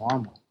back to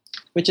normal,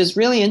 which is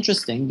really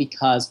interesting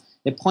because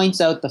it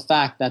points out the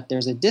fact that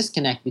there's a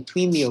disconnect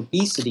between the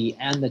obesity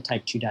and the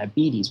type 2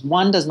 diabetes.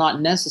 One does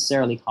not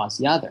necessarily cause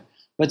the other.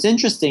 What's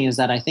interesting is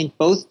that I think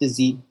both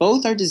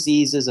are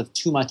diseases of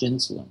too much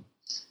insulin.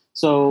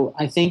 So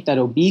I think that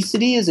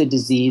obesity is a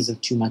disease of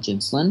too much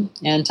insulin,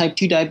 and type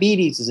 2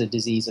 diabetes is a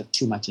disease of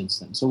too much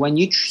insulin. So when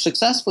you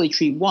successfully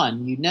treat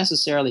one, you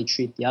necessarily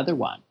treat the other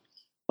one.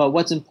 But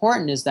what's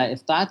important is that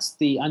if that's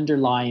the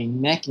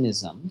underlying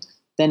mechanism,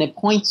 then it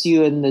points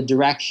you in the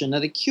direction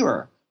of the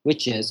cure,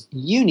 which is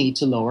you need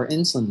to lower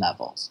insulin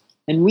levels.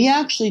 And we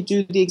actually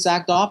do the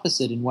exact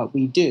opposite in what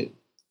we do.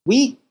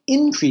 We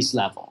increase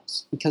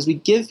levels because we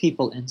give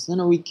people insulin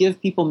or we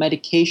give people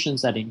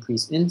medications that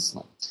increase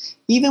insulin.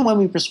 Even when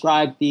we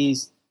prescribe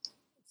these,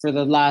 for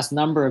the last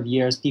number of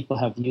years, people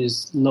have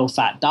used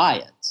low-fat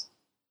diets.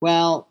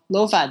 Well,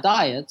 low-fat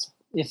diets,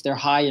 if they're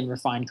high in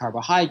refined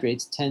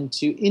carbohydrates, tend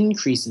to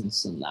increase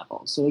insulin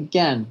levels. So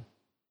again,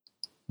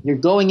 you're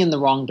going in the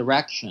wrong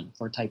direction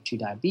for type 2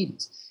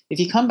 diabetes. If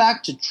you come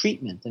back to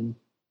treatment and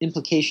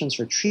implications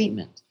for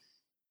treatment,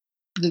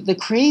 the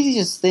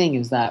craziest thing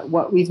is that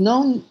what we've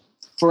known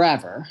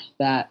forever,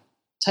 that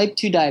type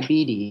 2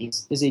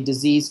 diabetes is a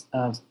disease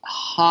of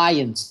high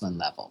insulin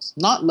levels,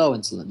 not low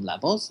insulin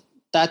levels.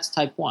 That's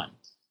type 1.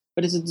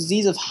 But it's a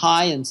disease of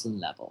high insulin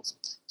levels.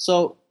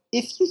 So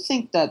if you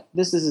think that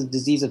this is a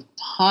disease of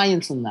high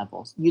insulin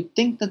levels, you'd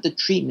think that the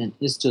treatment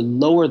is to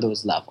lower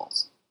those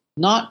levels,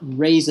 not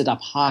raise it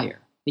up higher.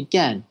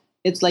 Again,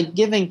 it's like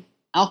giving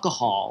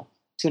alcohol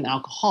to an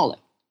alcoholic.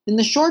 In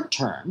the short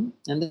term,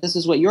 and this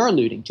is what you're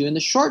alluding to, in the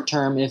short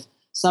term, if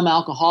some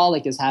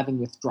alcoholic is having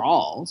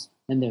withdrawals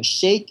and they're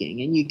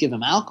shaking and you give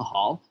them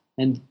alcohol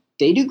and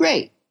they do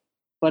great.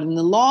 But in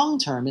the long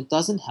term, it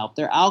doesn't help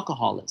their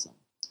alcoholism.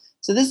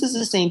 So this is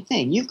the same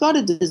thing. You've got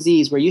a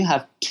disease where you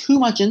have too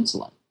much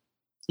insulin.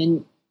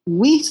 And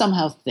we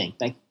somehow think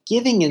that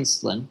giving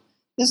insulin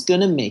is going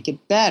to make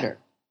it better.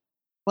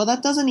 Well,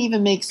 that doesn't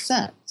even make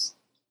sense.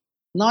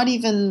 Not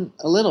even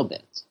a little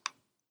bit.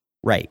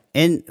 Right.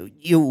 And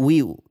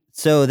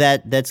so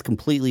that's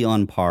completely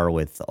on par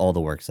with all the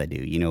works I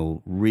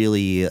do.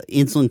 Really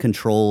insulin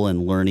control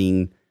and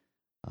learning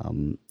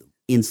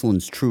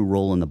insulin's true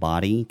role in the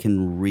body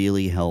can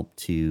really help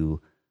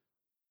to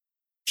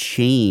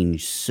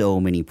change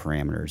so many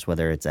parameters,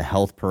 whether it's a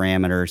health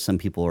parameter. Some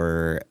people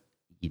are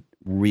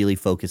really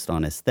focused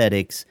on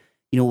aesthetics,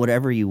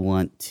 whatever you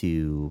want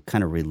to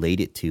kind of relate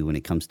it to when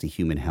it comes to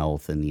human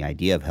health and the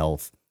idea of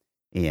health.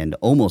 And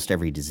almost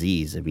every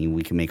disease. I mean,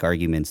 we can make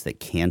arguments that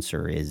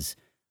cancer is,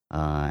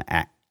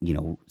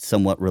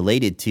 somewhat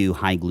related to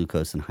high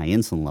glucose and high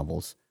insulin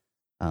levels.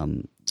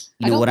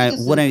 What I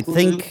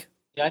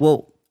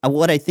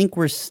think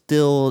we're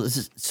still.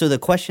 So the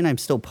question I'm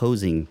still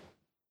posing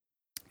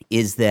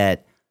is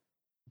that,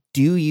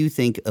 do you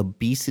think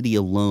obesity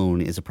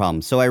alone is a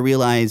problem? So I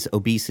realize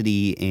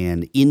obesity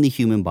and in the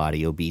human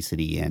body,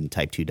 obesity and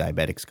type 2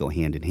 diabetics go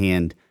hand in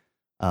hand.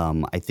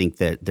 I think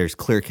that there's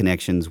clear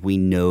connections. We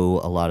know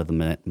a lot of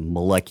the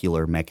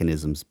molecular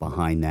mechanisms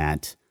behind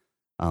that.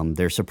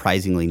 They're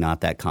surprisingly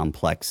not that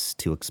complex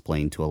to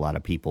explain to a lot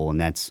of people.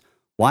 And that's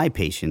why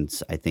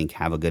patients, I think,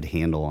 have a good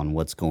handle on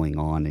what's going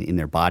on in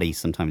their body,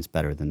 sometimes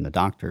better than the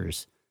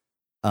doctors.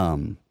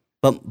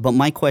 But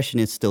my question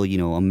is still,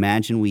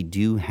 imagine we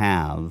do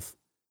have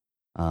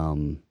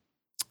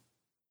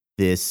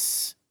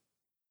this.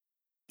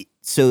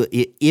 So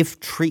if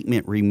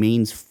treatment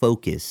remains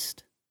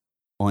focused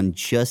on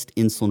just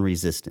insulin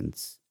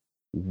resistance,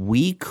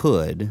 we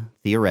could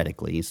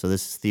theoretically, so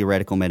this is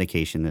theoretical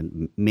medication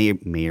that may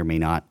or may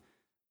not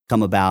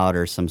come about,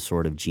 or some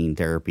sort of gene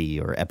therapy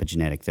or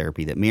epigenetic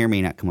therapy that may or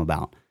may not come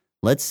about.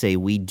 Let's say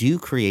we do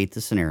create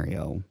the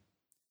scenario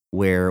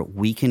where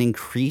we can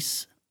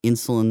increase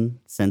insulin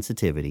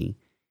sensitivity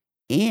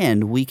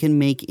and we can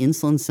make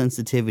insulin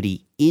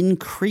sensitivity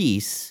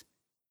increase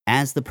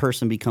as the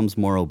person becomes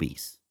more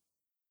obese.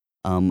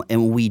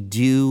 And we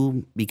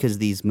do, because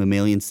these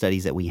mammalian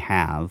studies that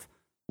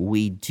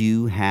we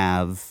do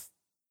have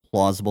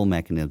plausible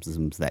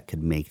mechanisms that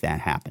could make that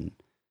happen.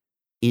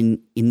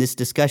 In this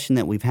discussion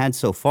that we've had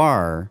so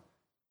far,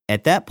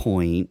 at that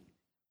point,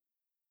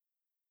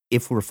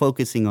 if we're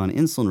focusing on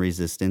insulin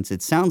resistance,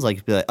 it sounds like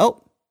it'd be like,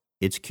 oh,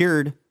 it's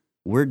cured.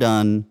 We're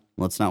done.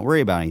 Let's not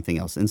worry about anything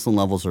else. Insulin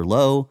levels are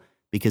low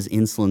because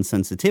insulin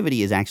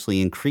sensitivity is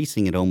actually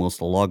increasing at almost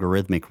a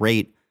logarithmic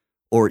rate,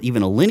 or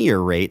even a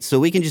linear rate, so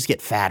we can just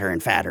get fatter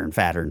and fatter and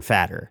fatter and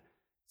fatter.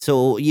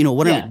 So,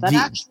 what I'm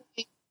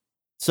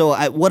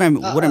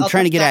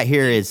trying to get at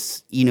here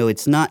is,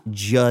 it's not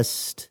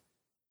just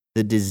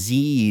the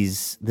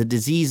disease. The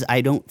disease,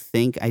 I don't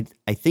think, I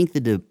think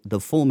the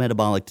full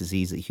metabolic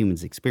disease that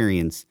humans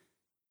experience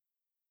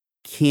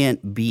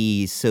can't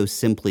be so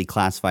simply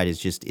classified as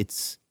just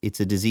it's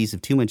a disease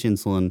of too much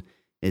insulin.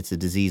 It's a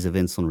disease of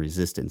insulin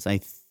resistance. I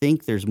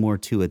think there's more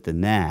to it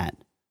than that.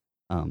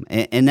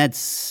 And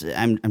that's,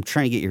 I'm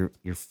trying to get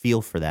your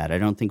feel for that. I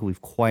don't think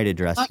we've quite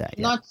addressed that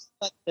yet. Not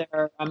that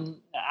there.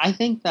 I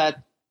think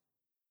that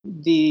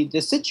the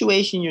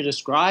situation you're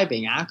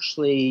describing,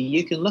 actually,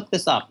 you can look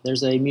this up.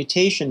 There's a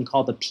mutation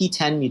called the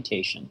P10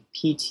 mutation,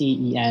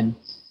 P10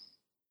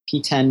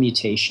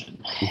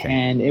 mutation, okay.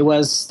 And it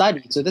was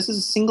studied. So this is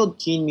a single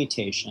gene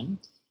mutation,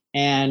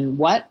 and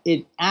what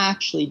it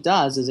actually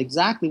does is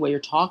exactly what you're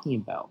talking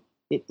about.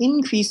 It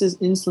increases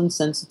insulin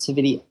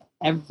sensitivity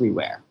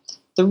everywhere.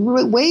 The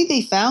way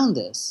they found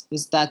this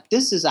is that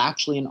this is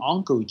actually an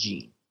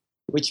oncogene,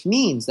 which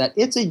means that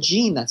it's a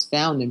gene that's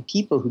found in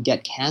people who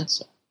get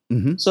cancer.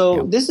 Mm-hmm.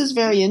 So This is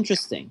very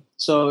interesting.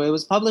 So it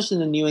was published in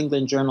the New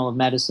England Journal of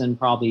Medicine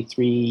probably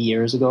 4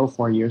 years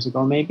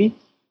ago maybe.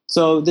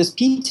 So this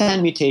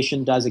PTEN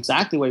mutation does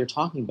exactly what you're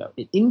talking about.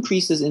 It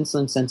increases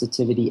insulin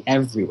sensitivity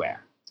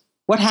everywhere.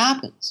 What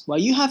happens? Well,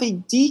 you have a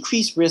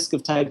decreased risk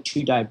of type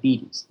 2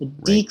 diabetes, a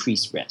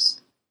decreased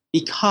risk,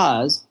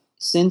 because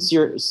since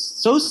you're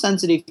so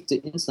sensitive to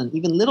insulin,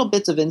 even little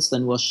bits of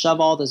insulin will shove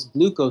all this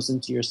glucose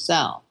into your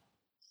cell.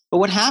 But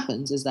what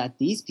happens is that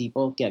these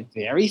people get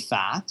very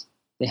fat,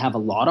 they have a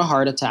lot of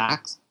heart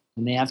attacks,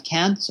 and they have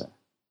cancer,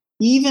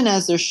 even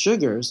as their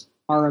sugars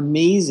are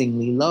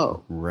amazingly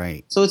low.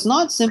 Right. So it's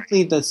not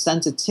simply the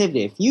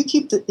sensitivity. If you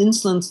keep the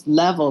insulin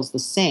levels the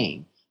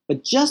same,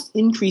 but just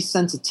increase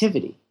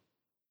sensitivity,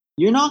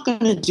 you're not going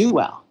to do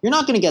well. You're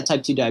not going to get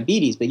type 2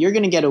 diabetes, but you're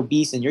going to get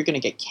obese and you're going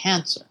to get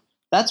cancer.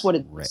 That's what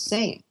it's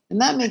saying.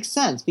 And that makes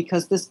sense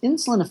because this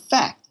insulin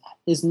effect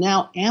is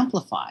now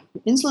amplified.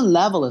 Your insulin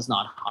level is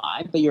not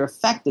high, but your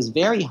effect is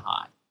very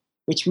high,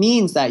 which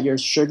means that your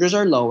sugars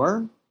are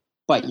lower,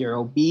 but you're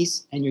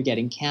obese and you're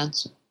getting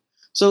cancer.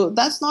 So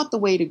that's not the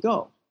way to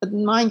go. But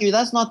mind you,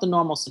 that's not the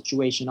normal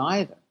situation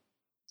either.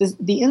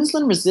 The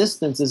insulin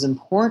resistance is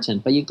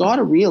important, but you got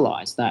to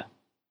realize that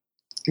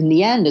in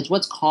the end, it's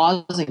what's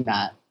causing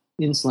that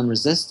insulin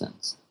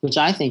resistance, which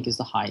I think is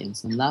the high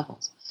insulin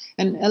levels.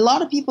 And a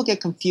lot of people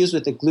get confused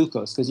with the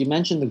glucose because you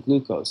mentioned the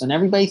glucose, and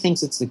everybody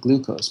thinks it's the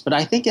glucose, but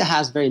I think it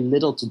has very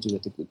little to do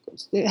with the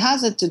glucose. It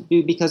has it to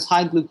do because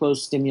high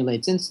glucose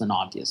stimulates insulin,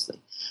 obviously.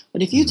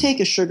 But if you take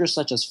a sugar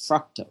such as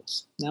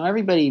fructose, now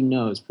everybody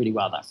knows pretty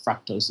well that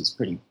fructose is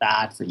pretty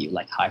bad for you,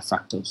 like high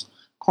fructose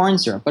corn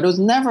syrup, but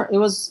it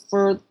was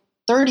for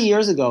 30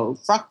 years ago,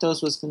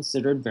 fructose was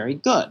considered very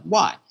good.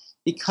 Why?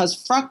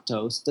 Because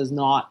fructose does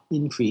not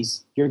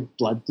increase your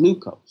blood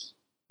glucose.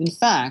 In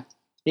fact,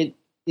 it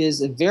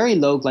is a very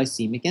low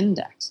glycemic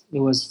index. It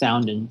was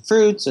found in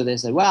fruit, so they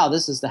said, wow,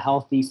 this is the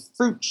healthy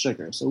fruit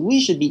sugar, so we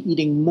should be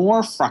eating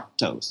more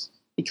fructose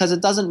because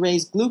it doesn't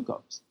raise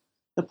glucose.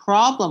 The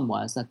problem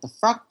was that the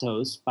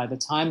fructose, by the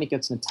time it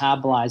gets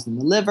metabolized in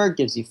the liver,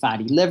 gives you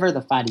fatty liver.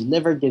 The fatty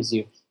liver gives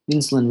you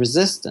insulin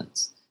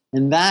resistance.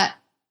 And that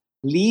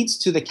leads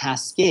to the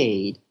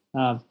cascade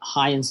of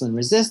high insulin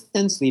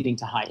resistance, leading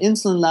to high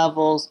insulin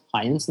levels.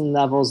 High insulin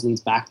levels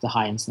leads back to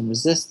high insulin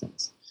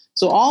resistance.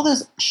 So all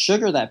this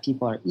sugar that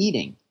people are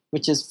eating,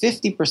 which is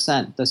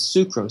 50% the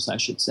sucrose, I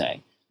should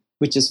say,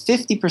 which is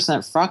 50%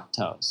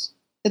 fructose,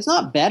 it's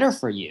not better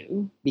for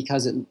you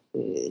because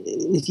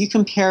if you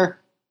compare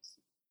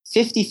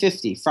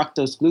 50-50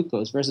 fructose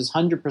glucose versus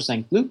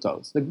 100%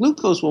 glucose, the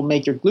glucose will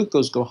make your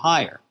glucose go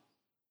higher.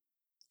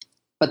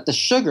 But the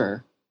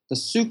sugar, the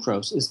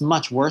sucrose, is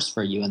much worse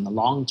for you in the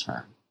long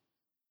term.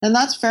 And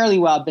that's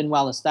been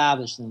well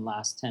established in the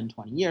last 10,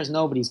 20 years.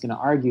 Nobody's going to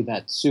argue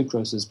that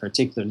sucrose is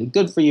particularly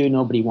good for you.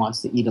 Nobody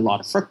wants to eat a lot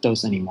of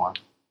fructose anymore.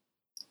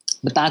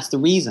 But that's the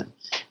reason.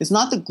 It's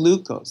not the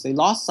glucose. They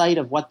lost sight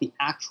of what the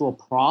actual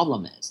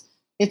problem is.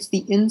 It's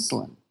the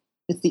insulin.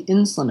 It's the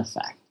insulin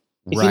effect.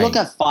 If you look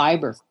at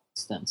fiber, for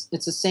instance,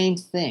 it's the same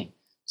thing.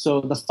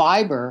 So the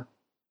fiber,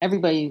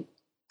 everybody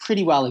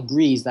pretty well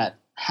agrees that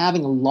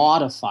having a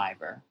lot of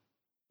fiber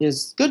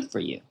is good for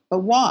you. But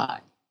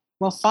why?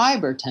 Well,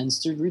 fiber tends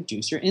to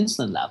reduce your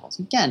insulin levels.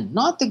 Again,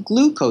 not the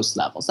glucose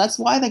levels. That's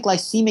why the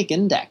glycemic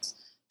index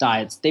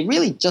diets, they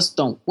really just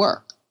don't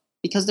work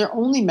because they're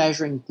only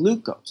measuring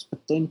glucose.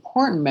 But the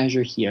important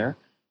measure here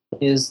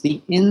is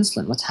the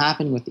insulin, what's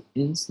happening with the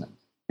insulin.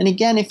 And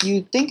again, if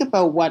you think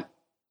about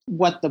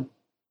what the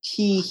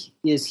key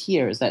is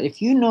here is that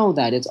if you know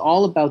that it's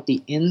all about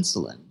the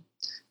insulin,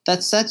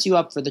 that sets you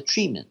up for the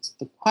treatment.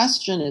 The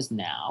question is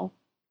now,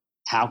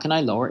 how can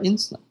I lower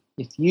insulin?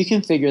 If you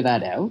can figure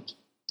that out,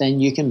 then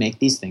you can make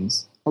these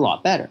things a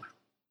lot better.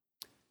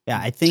 Yeah,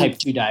 I think type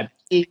 2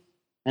 diabetes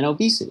and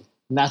obesity.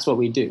 And that's what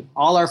we do.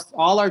 All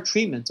our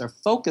treatments are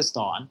focused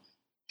on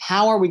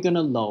how are we going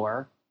to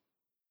lower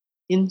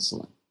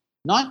insulin,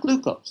 not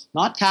glucose,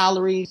 not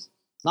calories,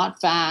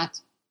 not fat,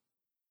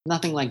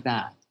 nothing like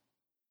that.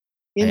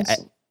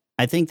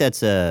 I think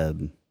that's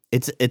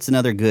it's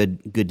another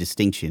good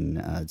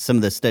distinction. Some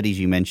of the studies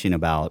you mentioned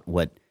about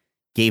what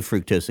gave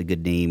fructose a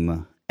good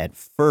name at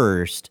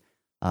first,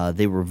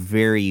 they were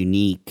very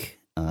unique,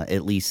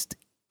 at least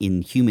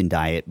in human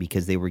diet,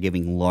 because they were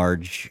giving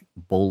large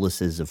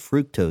boluses of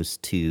fructose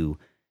to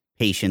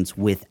patients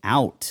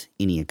without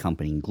any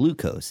accompanying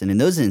glucose. And in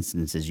those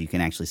instances, you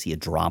can actually see a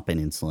drop in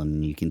insulin,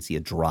 and you can see a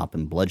drop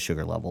in blood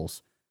sugar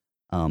levels.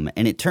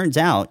 And it turns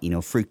out,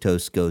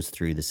 fructose goes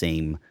through the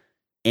same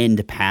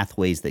end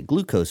pathways that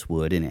glucose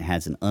would, and it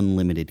has an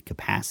unlimited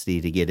capacity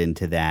to get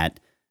into that.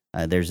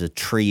 There's a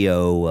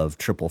trio of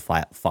triple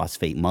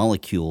phosphate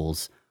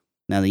molecules.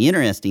 Now, the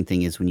interesting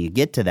thing is when you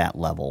get to that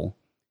level,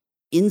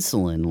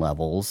 insulin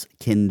levels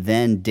can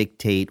then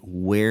dictate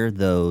where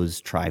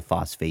those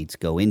triphosphates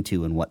go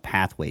into and what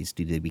pathways.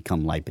 Do they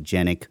become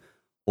lipogenic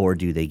or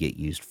do they get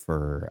used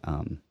for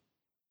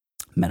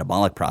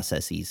metabolic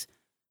processes?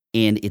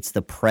 And it's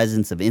the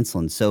presence of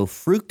insulin. So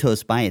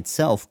fructose by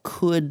itself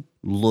could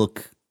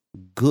look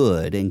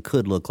good and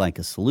could look like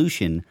a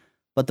solution.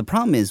 But the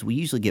problem is we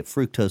usually get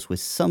fructose with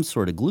some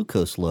sort of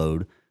glucose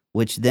load,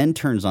 which then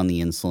turns on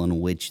the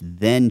insulin, which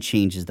then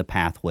changes the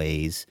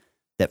pathways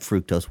that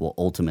fructose will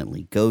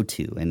ultimately go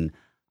to. And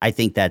I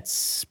think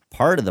that's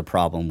part of the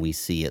problem we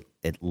see,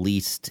 at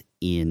least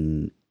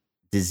in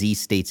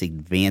disease states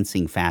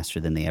advancing faster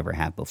than they ever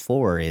have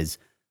before, is,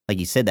 like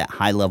you said, that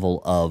high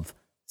level of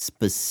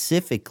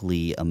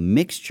specifically a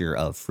mixture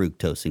of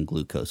fructose and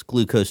glucose.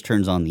 Glucose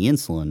turns on the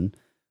insulin,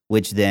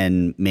 which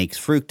then makes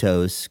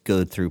fructose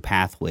go through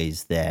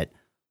pathways that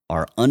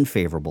are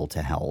unfavorable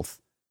to health.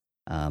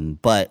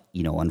 But,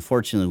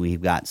 unfortunately,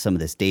 we've got some of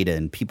this data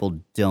and people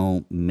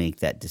don't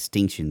make that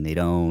distinction. They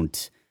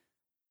don't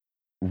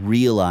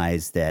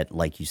realize that,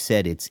 like you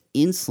said, it's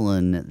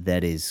insulin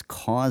that is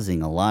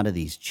causing a lot of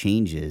these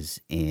changes,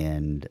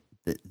 and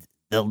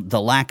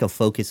the lack of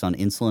focus on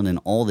insulin and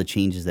all the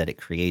changes that it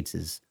creates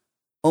is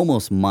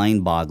almost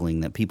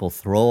mind-boggling that people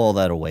throw all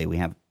that away. We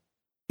have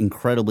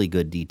incredibly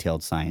good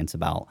detailed science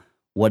about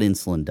what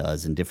insulin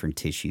does in different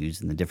tissues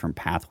and the different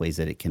pathways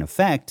that it can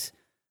affect.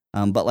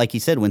 But like you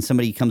said, when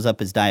somebody comes up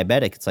as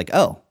diabetic, it's like,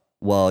 oh,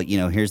 well,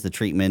 here's the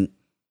treatment,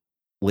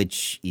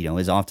 which,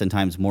 is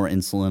oftentimes more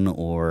insulin,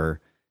 or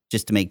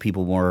just to make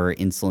people more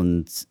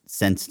insulin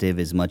sensitive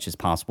as much as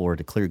possible, or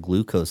to clear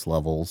glucose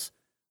levels,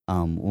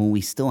 when we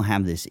still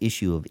have this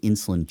issue of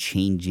insulin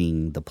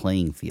changing the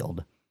playing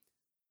field.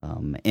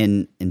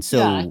 And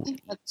so, I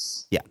think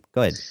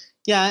go ahead.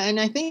 Yeah, and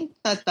I think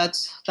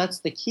that's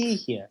the key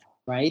here,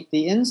 right?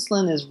 The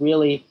insulin is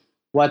really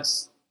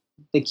what's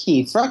the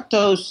key.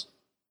 Fructose,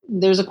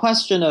 there's a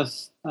question of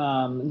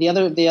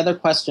the other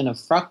question of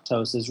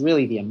fructose is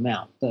really the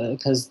amount,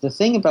 because the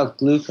thing about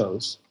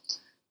glucose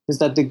is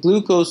that the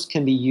glucose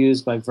can be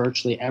used by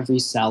virtually every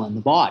cell in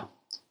the body.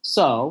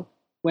 So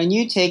when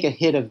you take a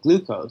hit of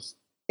glucose,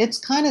 it's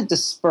kind of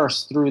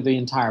dispersed through the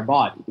entire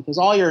body because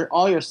all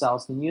your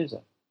cells can use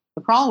it.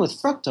 The problem with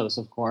fructose,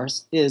 of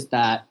course, is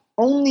that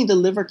only the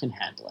liver can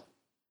handle it.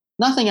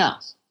 Nothing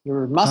else.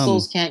 Your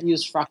muscles can't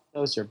use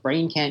fructose. Your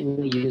brain can't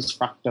really use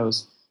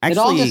fructose. It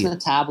all gets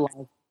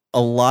metabolized.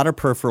 A lot of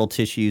peripheral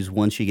tissues,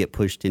 once you get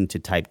pushed into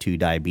type 2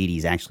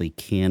 diabetes, actually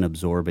can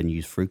absorb and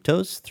use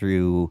fructose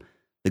through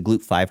the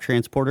GLUT5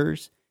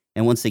 transporters.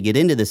 And once they get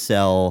into the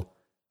cell,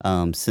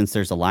 since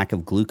there's a lack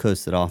of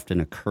glucose that often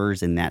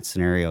occurs in that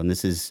scenario, and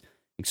this is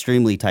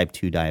extremely type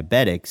 2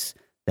 diabetics,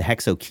 the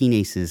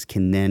hexokinases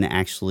can then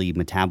actually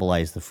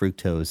metabolize the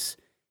fructose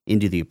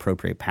into the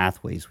appropriate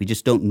pathways. We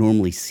just don't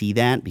normally see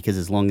that because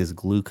as long as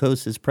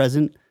glucose is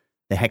present,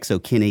 the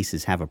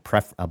hexokinases have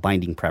a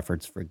binding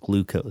preference for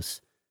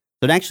glucose.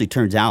 So it actually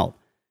turns out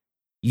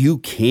you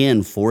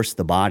can force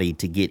the body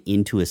to get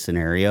into a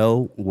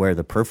scenario where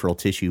the peripheral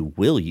tissue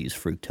will use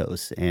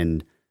fructose,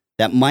 and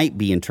that might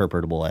be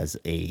interpretable as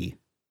a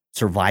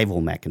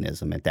survival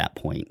mechanism at that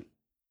point.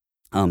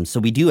 So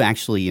we do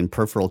actually, in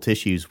peripheral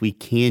tissues, we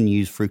can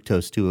use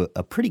fructose to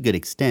a pretty good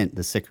extent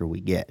the sicker we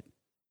get.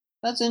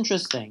 That's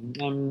interesting.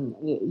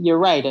 You're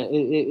right.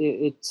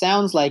 It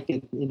sounds like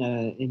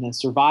in a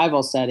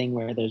survival setting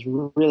where there's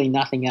really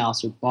nothing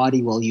else, your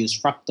body will use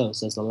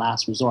fructose as the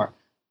last resort.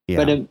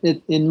 Yeah. But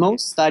in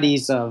most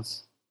studies of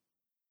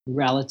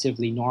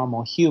relatively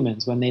normal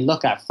humans, when they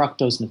look at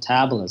fructose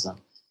metabolism,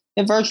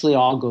 it virtually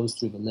all goes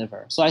through the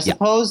liver. So I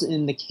suppose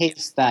in the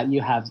case that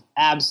you have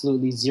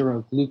absolutely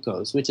zero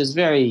glucose, which is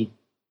fairly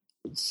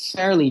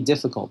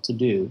difficult to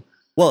do.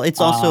 Well,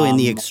 it's also in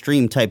the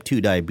extreme type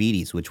 2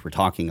 diabetes, which we're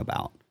talking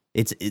about.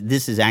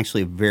 This is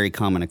actually a very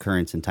common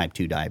occurrence in type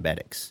 2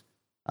 diabetics.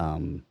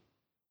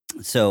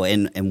 So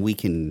we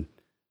can,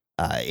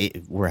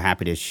 we're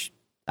happy to,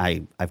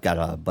 I've got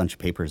a bunch of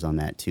papers on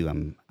that too.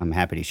 I'm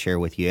happy to share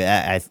with you.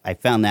 I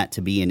found that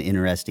to be an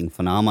interesting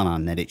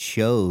phenomenon, that it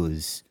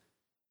shows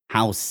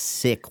how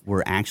sick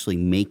we're actually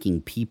making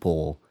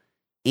people,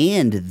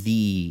 and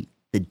the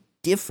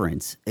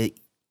difference.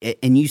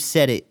 And you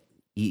said it.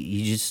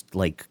 You just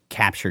like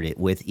captured it.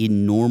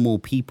 In normal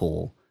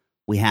people,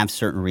 we have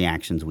certain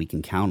reactions we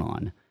can count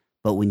on.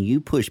 But when you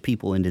push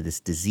people into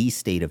this disease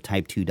state of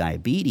type 2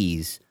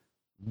 diabetes,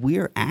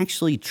 we're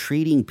actually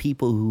treating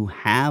people who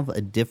have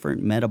a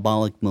different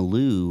metabolic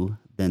milieu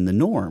than the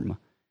norm.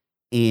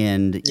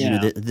 And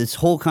this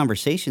whole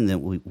conversation that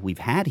we've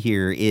had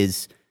here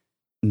is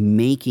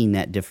making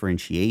that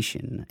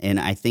differentiation. And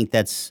I think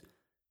that's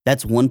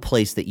one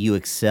place that you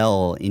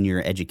excel in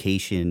your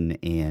education,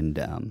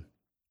 and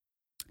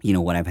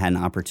what I've had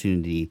an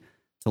opportunity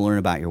to learn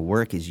about your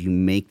work is you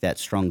make that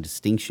strong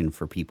distinction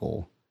for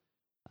people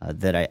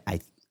that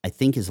I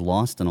think is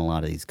lost in a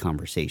lot of these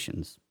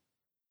conversations.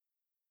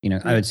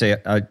 I would say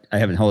I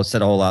haven't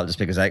said a whole lot just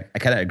because I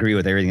kind of agree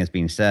with everything that's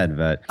being said,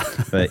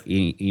 but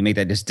you make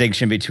that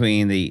distinction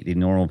between the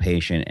normal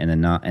patient and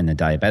the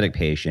diabetic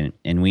patient,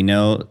 and we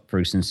know, for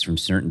instance, from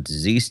certain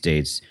disease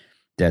states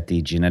that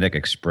the genetic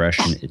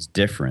expression is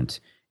different.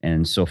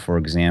 And so, for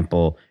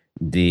example,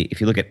 if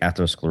you look at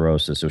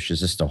atherosclerosis, which is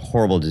just a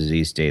horrible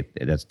disease state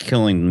that's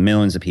killing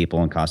millions of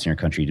people and costing our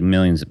country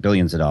billions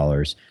of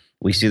dollars,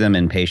 we see them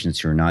in patients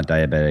who are not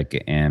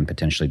diabetic and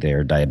potentially they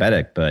are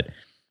diabetic. But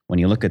when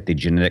you look at the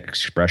genetic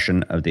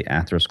expression of the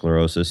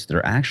atherosclerosis,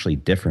 they're actually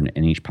different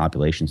in each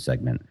population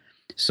segment.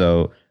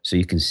 So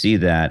you can see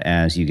that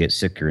as you get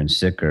sicker and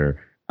sicker,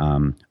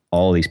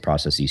 all these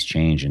processes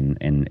change,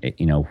 and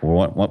you know,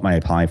 for what might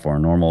apply for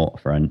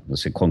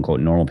let's say quote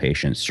unquote normal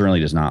patient certainly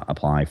does not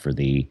apply for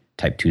the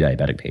type 2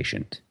 diabetic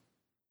patient.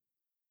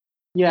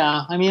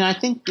 Yeah, I mean, I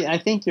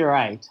think you're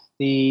right.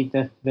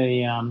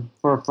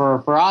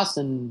 For us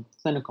in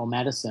clinical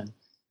medicine,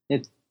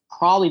 it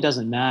probably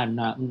doesn't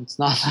matter. It's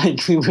not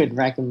like we would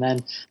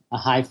recommend a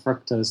high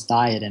fructose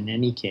diet in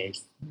any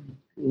case.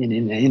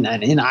 In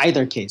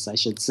either case, I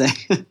should say.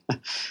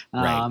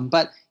 Right.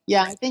 But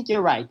yeah, I think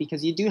you're right,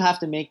 because you do have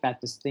to make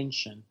that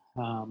distinction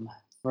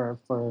for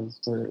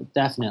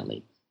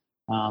definitely.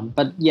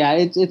 But yeah,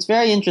 it's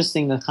very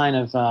interesting the kind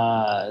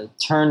of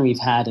turn we've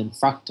had in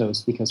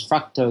fructose, because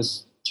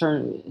fructose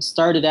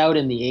started out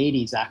in the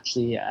 80s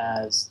actually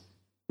as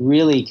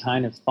really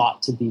kind of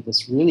thought to be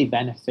this really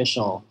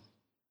beneficial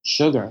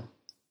sugar.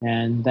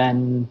 And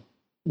then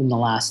in the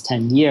last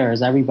 10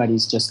 years,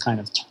 everybody's just kind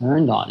of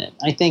turned on it,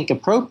 I think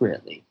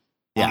appropriately.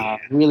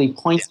 Really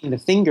pointing the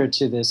finger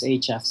to this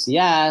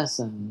HFCS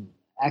and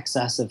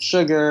excessive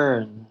sugar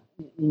and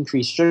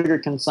increased sugar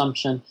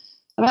consumption.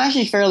 I'm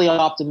actually fairly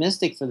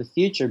optimistic for the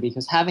future,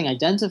 because having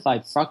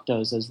identified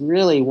fructose as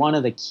really one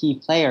of the key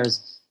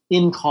players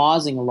in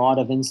causing a lot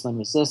of insulin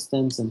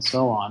resistance and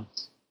so on,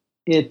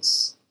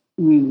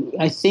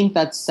 I think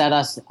that set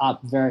us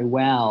up very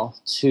well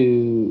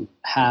to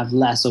have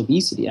less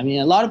obesity. I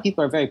mean, a lot of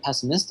people are very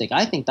pessimistic.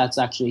 I think that's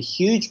actually a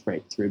huge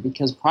breakthrough,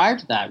 because prior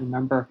to that,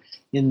 remember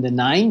in the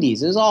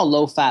 90s, it was all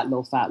low fat,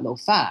 low fat, low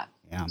fat.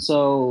 Yeah.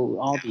 So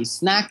all these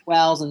snack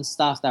wells and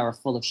stuff that were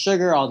full of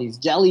sugar, all these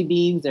jelly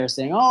beans, they're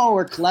saying, oh,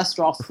 we're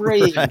cholesterol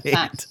free and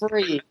fat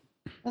free.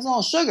 That's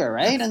all sugar,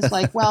 right? And it's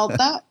like, well,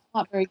 that's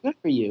not very good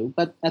for you.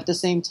 But at the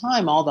same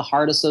time, all the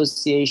heart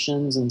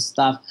associations and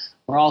stuff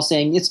were all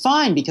saying it's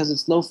fine because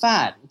it's low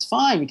fat. It's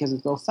fine because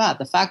it's low fat.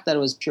 The fact that it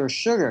was pure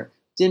sugar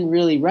didn't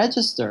really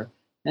register.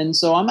 And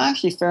so I'm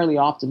actually fairly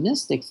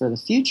optimistic for the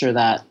future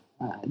that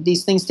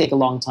these things take a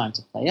long time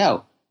to play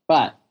out.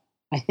 But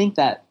I think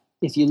that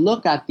if you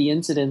look at the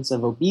incidence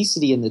of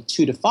obesity in the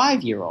 2 to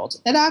 5 year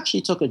olds, it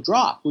actually took a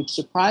drop, which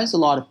surprised a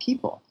lot of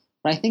people.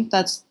 But I think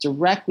that's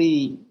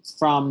directly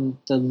from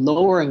the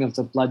lowering of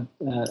the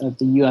of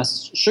the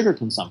U.S. sugar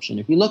consumption.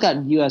 If you look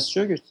at U.S.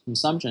 sugar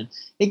consumption,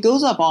 it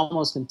goes up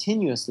almost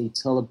continuously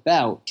till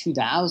about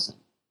 2000,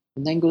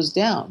 and then goes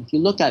down. If you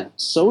look at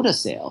soda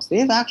sales,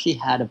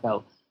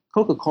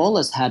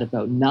 Coca-Cola's had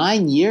about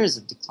 9 years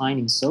of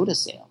declining soda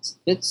sales.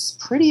 It's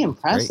pretty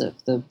impressive.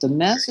 The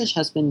message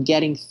has been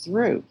getting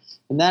through.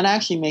 And that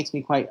actually makes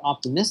me quite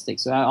optimistic.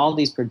 So all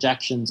these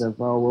projections of,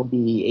 we'll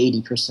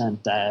be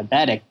 80%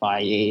 diabetic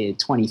by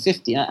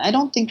 2050, I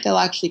don't think they'll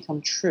actually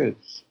come true.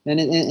 And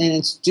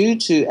it's due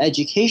to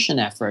education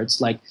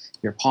efforts like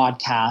your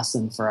podcasts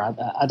and for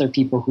other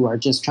people who are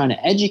just trying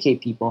to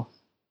educate people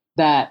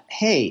that,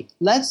 hey,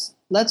 let's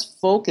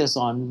focus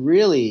on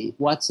really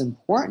what's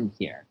important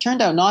here.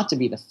 Turned out not to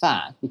be the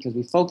fat, because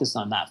we focused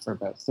on that for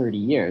about 30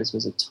 years. It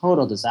was a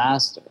total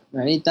disaster,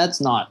 right? That's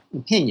not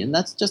opinion.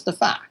 That's just a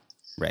fact.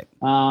 Right.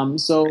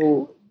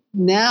 So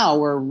now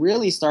we're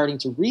really starting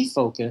to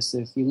refocus.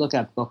 If you look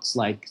at books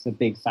like The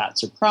Big Fat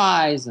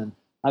Surprise and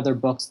other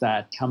books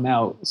that come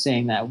out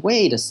saying that,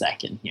 wait a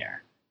second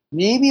here,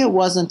 maybe it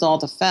wasn't all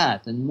the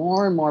fat. And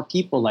more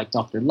people like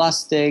Dr.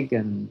 Lustig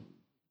and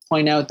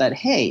point out that,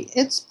 hey,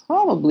 it's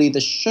probably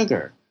the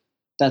sugar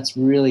that's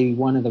really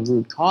one of the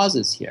root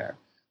causes here.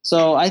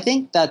 So I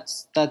think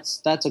that's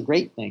a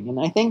great thing. And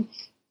I think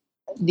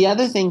the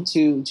other thing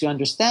to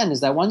understand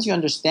is that once you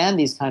understand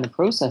these kind of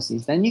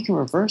processes, then you can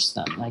reverse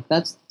them. Like,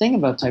 that's the thing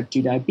about type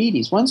 2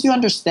 diabetes. Once you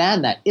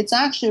understand that it's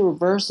actually a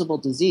reversible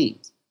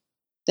disease,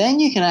 then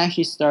you can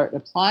actually start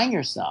applying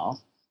yourself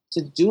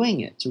to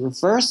doing it, to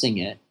reversing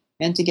it,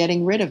 and to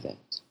getting rid of it,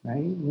 right?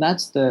 And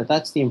that's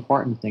the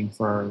important thing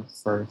for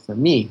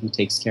me, who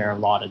takes care of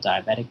a lot of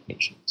diabetic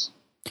patients.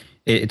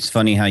 It's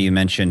funny how you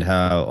mentioned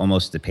how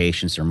almost the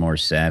patients are more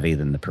savvy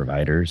than the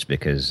providers,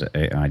 because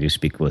I do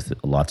speak with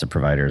lots of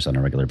providers on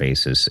a regular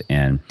basis,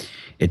 and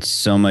it's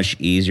so much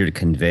easier to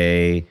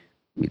convey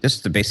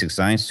just the basic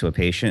science to a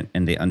patient,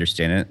 and they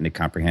understand it and they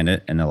comprehend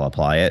it and they'll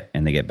apply it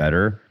and they get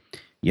better.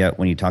 Yet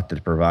when you talk to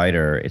the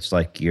provider, it's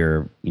like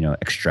you're,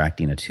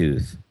 extracting a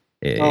tooth.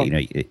 They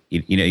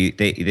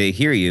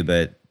hear you,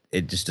 but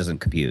it just doesn't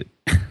compute.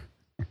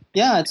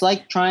 Yeah, it's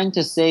like trying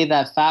to say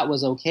that fat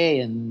was okay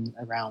in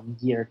around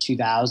year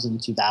 2000,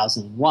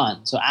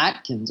 2001. So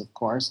Atkins, of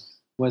course,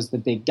 was the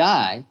big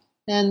guy.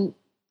 And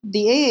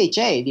the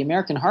AHA, the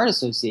American Heart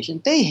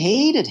Association, they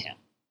hated him,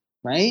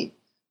 right?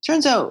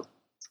 Turns out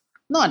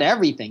not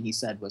everything he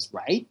said was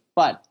right,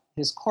 but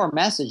his core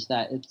message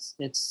that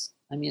it's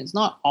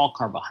not all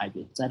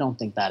carbohydrates. I don't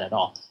think that at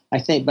all.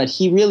 But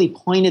he really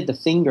pointed the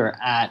finger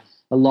at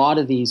a lot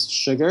of these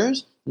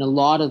sugars and a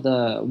lot of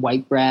the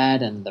white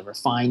bread and the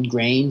refined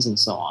grains and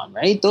so on,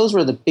 right? Those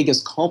were the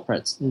biggest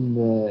culprits in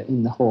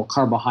the whole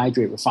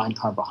refined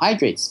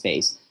carbohydrate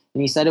space.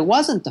 And he said it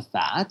wasn't the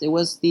fat, it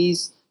was the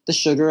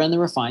sugar and the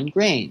refined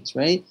grains,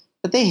 right?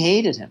 But they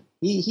hated him.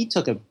 He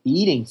took a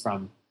beating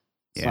from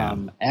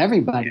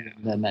everybody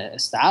in the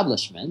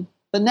establishment.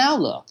 But now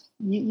look,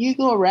 you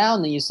go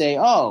around and you say,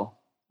 oh,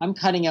 I'm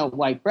cutting out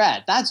white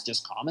bread. That's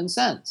just common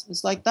sense.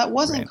 It's like, that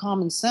wasn't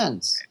common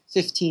sense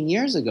 15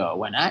 years ago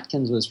when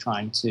Atkins was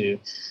trying to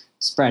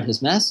spread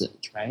his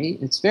message, right?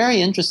 It's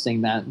very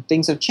interesting that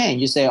things have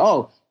changed. You say,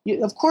 oh,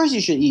 of course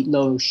you should eat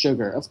low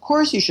sugar. Of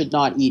course you should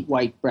not eat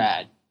white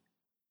bread.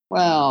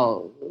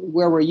 Well,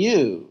 where were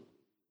you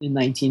in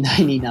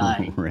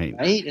 1999? Right.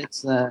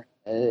 It's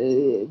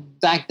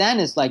back then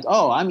it's like,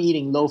 oh, I'm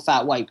eating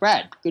low-fat white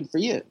bread. Good for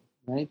you,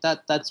 right?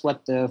 That's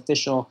what the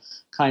official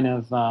kind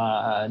of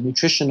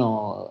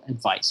nutritional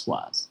advice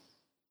was.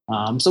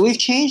 So we've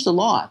changed a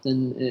lot,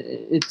 and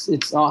it's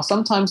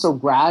sometimes so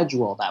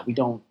gradual that we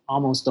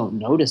almost don't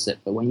notice it.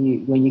 But when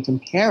you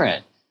compare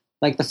it,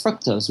 like the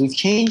fructose, we've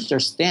changed our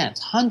stance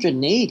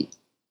 180.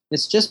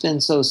 It's just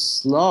been so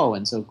slow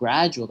and so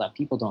gradual that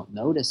people don't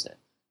notice it.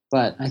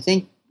 But I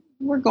think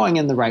we're going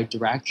in the right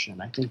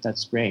direction. I think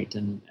that's great,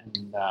 and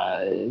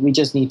we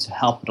just need to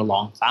help it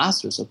along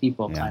faster so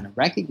people kind of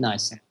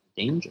recognize some of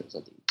the dangers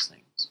of these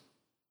things.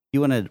 You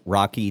want to,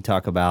 Rocky,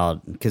 talk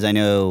about, because I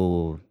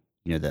know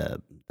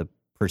the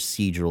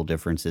procedural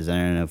differences. I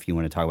don't know if you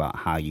want to talk about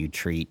how you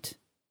treat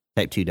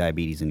type 2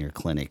 diabetes in your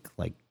clinic,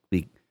 like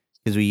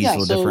because we use a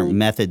little different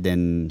method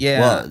than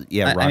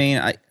I mean,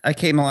 I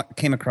came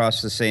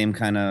across the same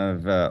kind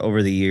of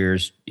over the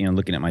years,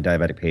 looking at my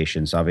diabetic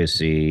patients.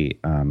 Obviously,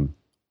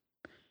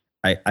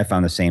 I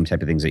found the same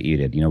type of things that you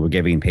did. We're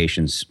giving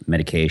patients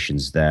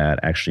medications that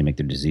actually make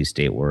their disease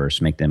state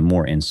worse, make them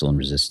more insulin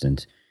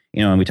resistant.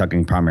 And we're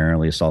talking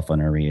primarily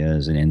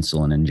sulfonylureas and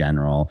insulin in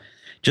general.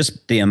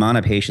 Just the amount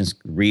of patients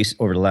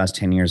over the last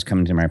 10 years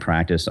coming to my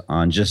practice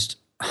on just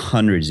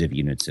hundreds of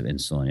units of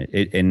insulin.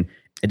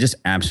 It just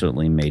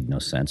absolutely made no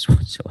sense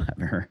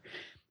whatsoever.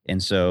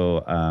 And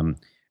so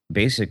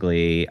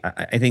basically,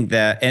 I think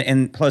that,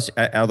 and plus,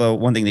 although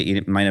one thing that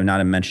you might have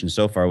not mentioned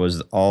so far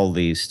was all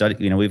the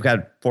study, we've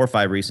got 4 or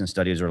 5 recent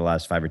studies over the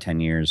last 5 or 10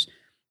 years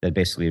that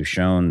basically have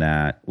shown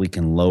that we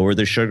can lower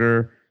the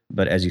sugar,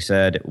 but as you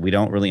said, we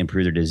don't really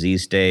improve their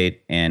disease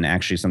state. And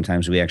actually,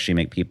 sometimes we actually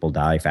make people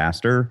die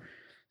faster.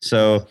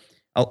 So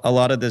a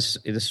lot of this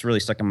really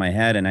stuck in my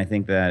head. And I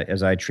think that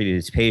as I treated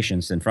these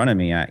patients in front of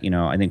me, I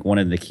think one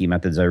of the key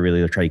methods I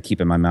really try to keep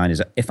in my mind is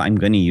if I'm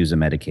going to use a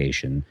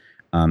medication,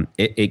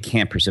 it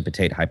can't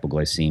precipitate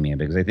hypoglycemia,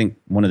 because I think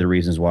one of the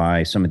reasons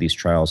why some of these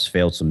trials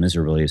failed so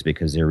miserably is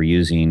because they were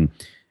using,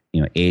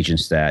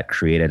 agents that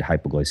created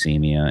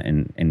hypoglycemia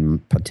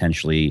and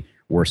potentially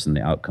worsened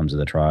the outcomes of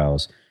the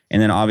trials.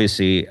 And then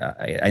obviously,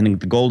 I think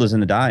the gold is in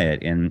the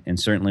diet. And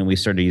certainly we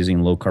started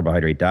using low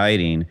carbohydrate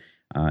dieting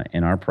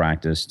in our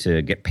practice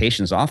to get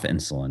patients off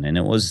insulin. And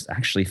it was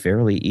actually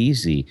fairly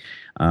easy.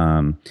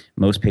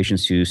 Most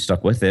patients who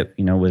stuck with it,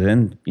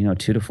 within, 2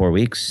 to 4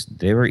 weeks,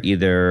 they've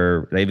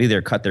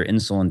either cut their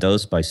insulin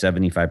dose by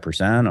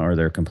 75% or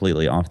they're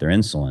completely off their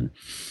insulin.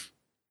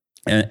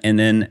 And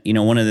then,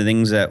 one of the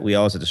things that we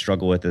always have to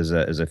struggle with as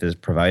a phys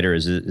provider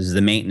is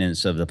the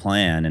maintenance of the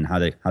plan and how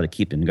to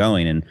keep them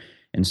going.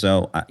 And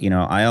so,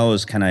 I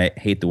always kind of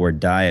hate the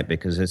word diet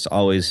because it's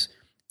always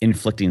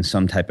inflicting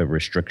some type of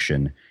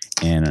restriction.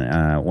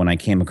 And when I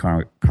came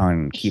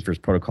upon Kiefer's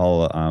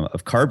protocol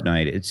of Carb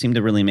Night, it seemed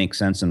to really make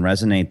sense and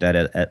resonate that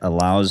it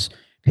allows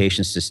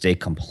patients to stay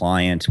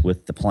compliant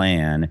with the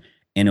plan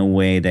in a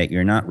way that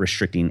you're not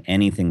restricting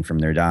anything from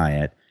their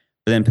diet,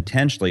 but then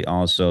potentially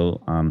also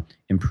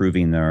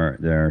improving their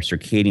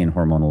circadian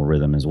hormonal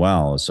rhythm as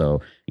well.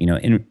 So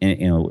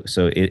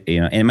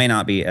it may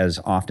not be as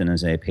often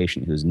as a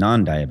patient who's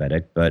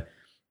non-diabetic, but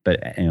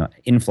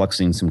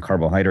influxing some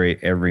carbohydrate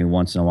every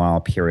once in a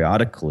while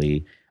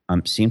periodically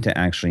seem to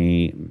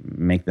actually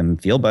make them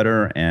feel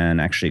better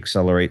and actually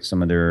accelerate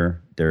some of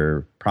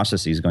their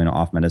processes going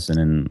off medicine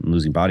and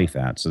losing body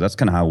fat. So that's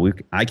kind of how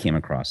I came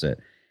across it.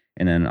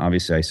 And then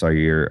obviously I saw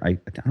I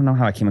don't know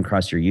how I came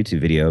across your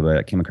YouTube video, but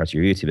I came across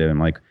your YouTube video. And I'm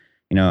like,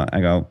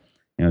 I go,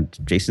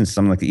 Jason's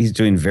he's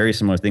doing very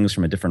similar things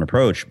from a different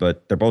approach,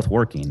 but they're both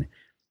working.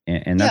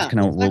 And that's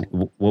kind of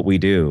what we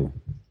do.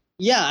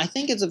 Yeah, I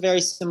think it's a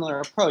very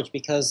similar approach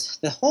because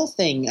the whole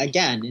thing,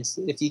 again, is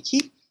if you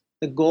keep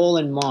the goal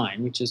in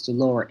mind, which is to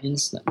lower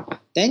insulin,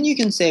 then you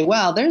can say,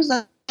 well, there's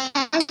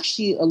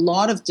actually a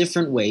lot of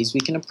different ways we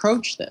can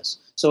approach this.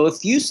 So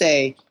if you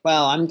say,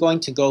 well, I'm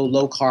going to go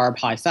low carb,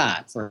 high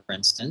fat, for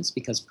instance,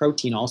 because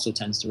protein also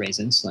tends to raise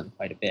insulin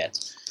quite a bit,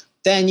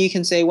 then you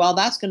can say, well,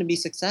 that's going to be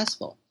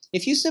successful.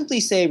 If you simply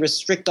say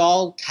restrict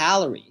all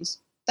calories,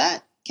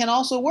 that can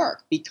also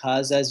work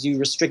because as you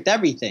restrict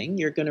everything,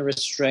 you're going to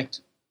restrict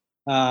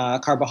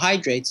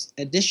carbohydrates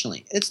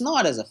additionally. It's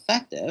not as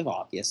effective,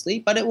 obviously,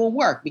 but it will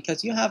work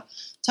because you have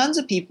tons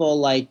of people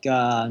like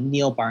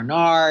Neil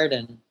Barnard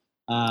and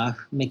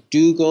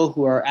McDougall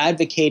who are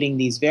advocating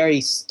these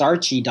very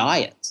starchy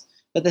diets.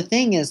 But the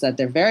thing is that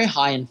they're very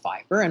high in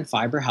fiber, and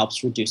fiber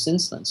helps reduce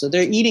insulin. So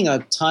they're eating a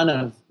ton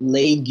of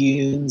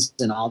legumes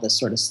and all this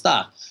sort of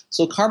stuff.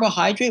 So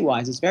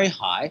carbohydrate-wise, it's very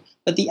high,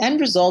 but the end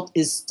result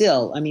is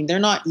still, they're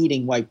not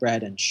eating white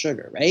bread and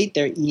sugar, right?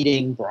 They're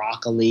eating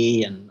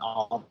broccoli and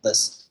all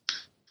this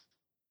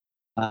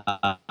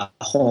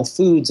whole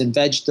foods and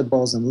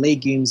vegetables and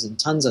legumes and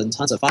tons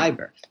of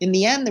fiber. In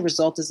the end, the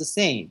result is the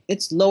same.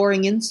 It's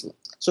lowering insulin.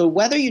 So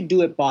whether you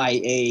do it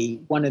by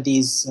one of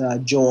these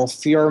Joel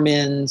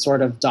Fuhrman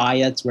sort of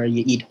diets where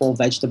you eat whole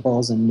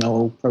vegetables and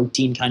no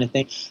protein kind of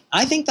thing,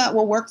 I think that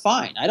will work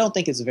fine. I don't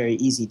think it's a very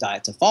easy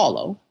diet to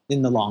follow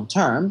in the long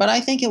term, but I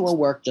think it will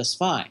work just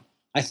fine.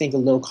 I think a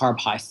low-carb,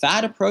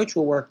 high-fat approach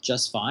will work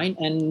just fine,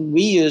 and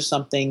we use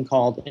something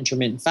called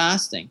intermittent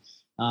fasting.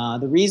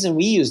 The reason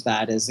we use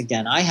that is,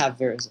 again,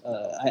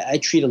 I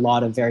treat a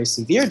lot of very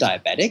severe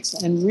diabetics,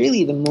 and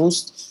really the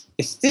most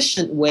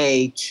efficient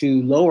way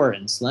to lower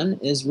insulin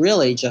is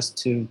really just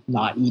to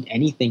not eat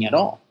anything at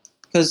all,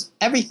 because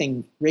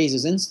everything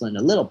raises insulin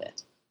a little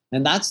bit.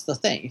 And that's the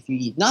thing. If you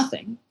eat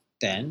nothing,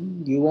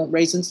 then you won't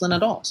raise insulin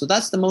at all. So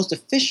that's the most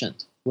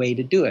efficient way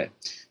to do it.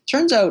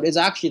 Turns out it's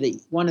actually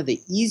one of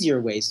the easier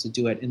ways to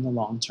do it in the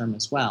long term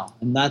as well.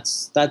 And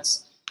that's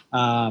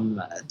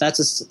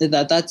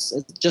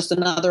just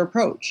another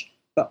approach.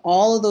 But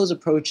all of those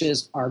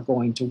approaches are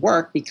going to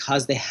work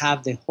because they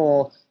have the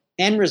whole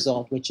end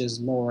result, which is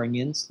lowering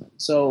insulin.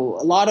 So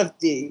a lot of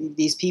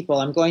these people,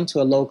 I'm going to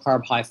a low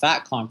carb, high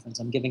fat conference.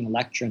 I'm giving a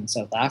lecture in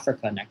South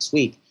Africa next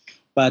week,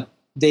 but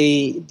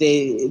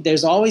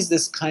there's always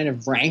this kind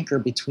of rancor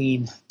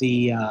between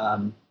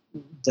the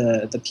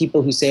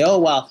people who say, oh,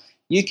 well,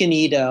 you can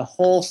eat a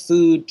whole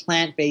food,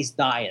 plant-based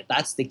diet.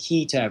 That's the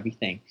key to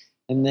everything.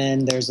 And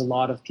then there's a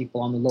lot of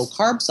people on the low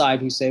carb side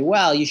who say,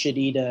 well, you should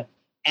eat a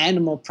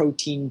animal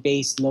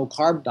protein-based low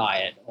carb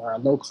diet or a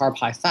low carb,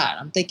 high fat.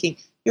 I'm thinking,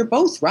 you're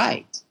both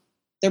right.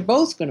 They're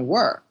both going to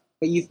work,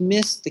 but you've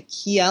missed the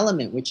key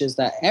element, which is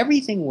that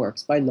everything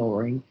works by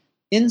lowering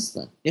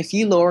insulin. If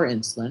you lower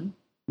insulin,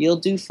 you'll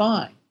do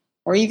fine.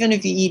 Or even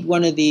if you eat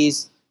one of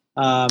these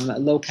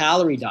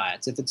low-calorie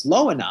diets, if it's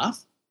low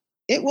enough,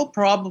 it will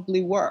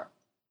probably work.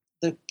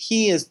 The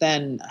key is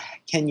then,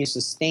 can you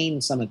sustain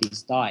some of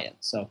these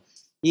diets? So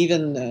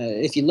even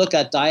if you look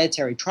at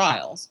dietary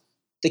trials,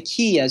 the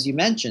key, as you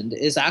mentioned,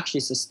 is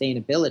actually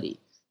sustainability.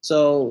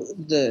 So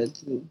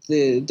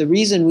the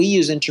reason we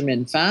use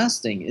intermittent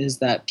fasting is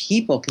that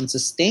people can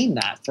sustain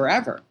that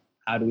forever.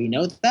 How do we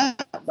know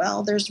that?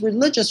 Well, there's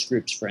religious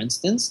groups, for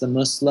instance, the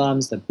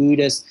Muslims, the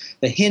Buddhists,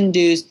 the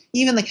Hindus,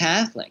 even the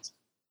Catholics,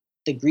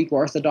 the Greek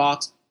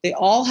Orthodox. They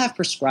all have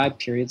prescribed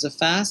periods of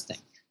fasting.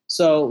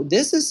 So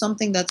this is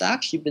something that's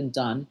actually been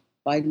done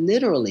by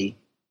literally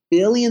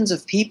billions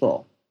of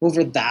people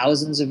over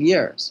thousands of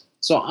years.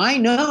 So I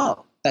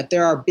know that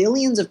there are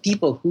billions of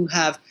people who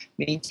have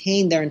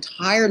maintained their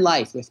entire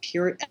life with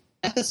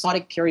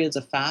episodic periods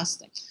of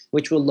fasting,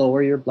 which will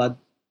lower your blood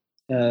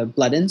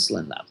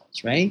insulin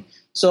levels, right?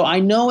 So I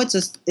know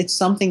it's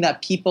something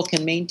that people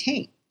can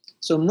maintain.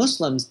 So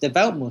Muslims,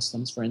 devout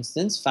Muslims, for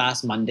instance,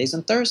 fast Mondays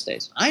and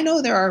Thursdays. I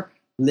know there are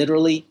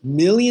literally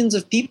millions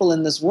of people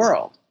in this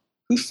world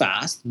who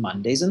fast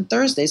Mondays and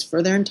Thursdays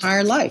for their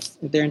entire life,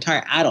 their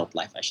entire adult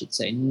life, I should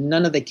say.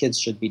 None of the kids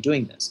should be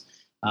doing this.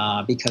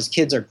 Because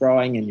kids are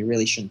growing and you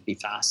really shouldn't be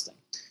fasting.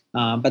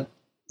 But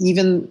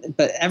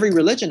every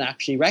religion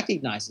actually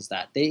recognizes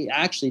that. They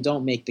actually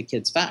don't make the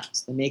kids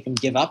fast. They make them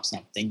give up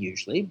something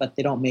usually, but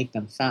they don't make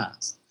them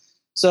fast.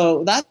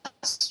 So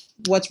that's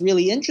what's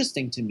really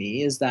interesting to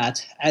me is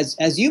that,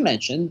 as you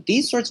mentioned,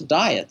 these sorts of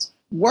diets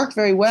work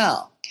very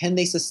well. Can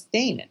they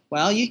sustain it?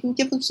 Well, you can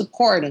give them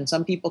support and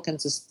some people can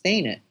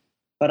sustain it.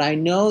 But I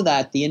know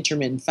that the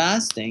intermittent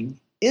fasting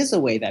is a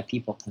way that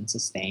people can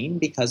sustain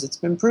because it's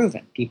been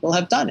proven. People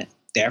have done it.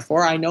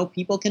 Therefore, I know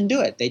people can do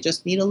it. They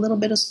just need a little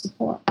bit of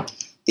support.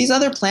 These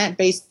other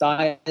plant-based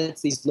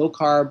diets, these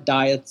low-carb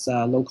diets,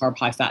 low-carb,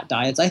 high-fat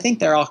diets, I think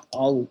they're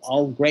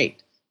all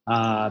great.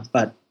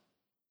 But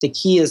the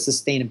key is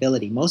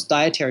sustainability. Most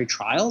dietary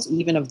trials,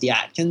 even of the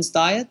Atkins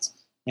diets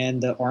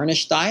and the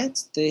Ornish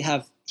diets, they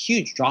have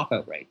huge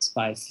dropout rates.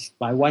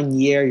 By 1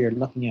 year, you're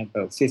looking at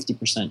about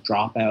 50%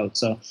 dropout.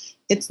 So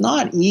it's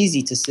not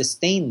easy to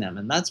sustain them,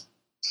 and that's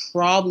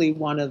probably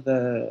one of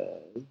the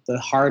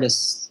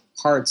hardest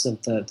parts of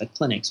the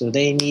clinic. So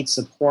they need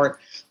support.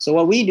 So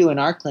what we do in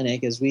our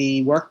clinic is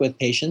we work with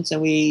patients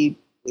and we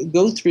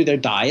go through their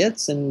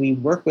diets and we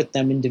work with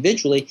them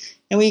individually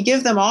and we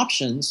give them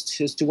options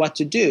as to what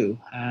to do.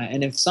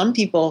 And if some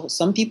people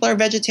are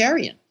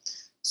vegetarian.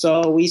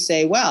 So we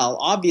say, well,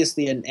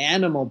 obviously an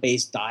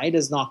animal-based diet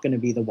is not going to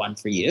be the one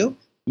for you.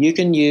 You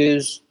can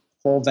use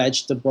whole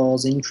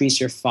vegetables, increase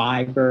your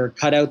fiber,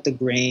 cut out the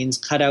grains,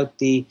 cut out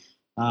the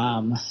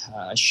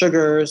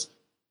sugars,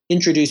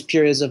 introduce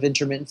periods of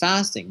intermittent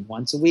fasting,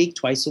 once a week,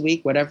 twice a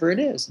week, whatever it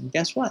is. And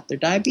guess what? Their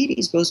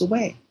diabetes goes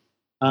away.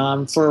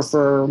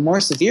 For more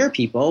severe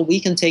people, we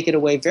can take it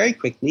away very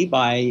quickly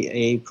by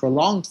a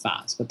prolonged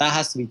fast, but that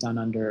has to be done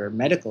under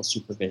medical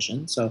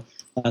supervision. So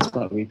that's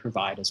what we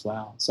provide as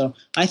well. So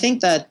I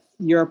think that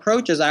your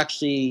approach is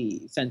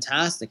actually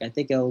fantastic. I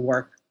think it'll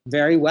work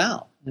very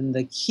well. And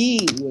the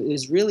key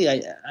is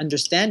really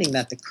understanding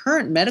that the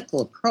current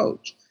medical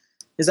approach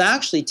is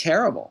actually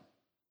terrible.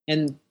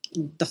 And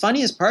the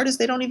funniest part is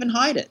they don't even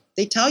hide it.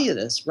 They tell you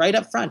this right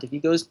up front. If you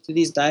go to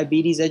these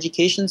diabetes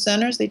education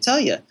centers, they tell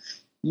you,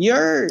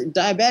 you're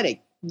diabetic.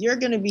 you're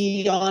going to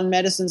be on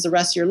medicines the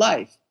rest of your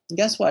life. And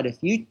guess what? If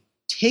you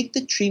take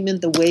the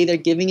treatment the way they're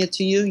giving it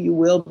to you, you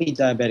will be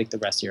diabetic the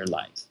rest of your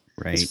life.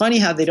 Right. It's funny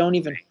how they don't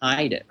even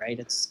hide it, right?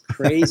 It's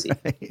crazy.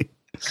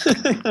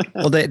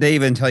 Well, they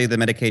even tell you the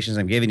medications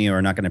I'm giving you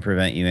are not going to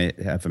prevent you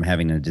from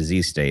having a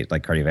disease state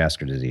like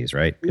cardiovascular disease,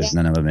 right? Because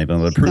none of them have been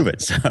able to prove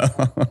it. So,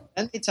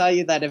 and they tell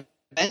you that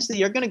eventually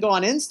you're going to go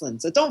on insulin,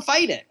 so don't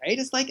fight it, right?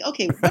 It's like,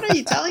 okay, what are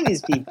you telling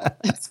these people?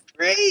 It's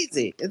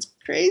crazy. It's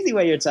crazy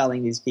what you're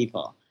telling these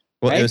people.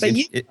 Well, right?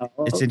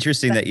 It's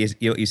interesting that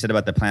you said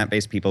about the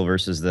plant-based people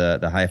versus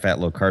the high-fat,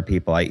 low-carb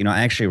people. I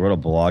actually wrote a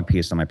blog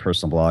piece on my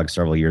personal blog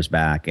several years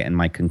back, and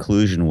my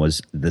conclusion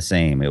was the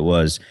same. It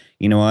was,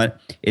 you know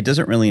what? It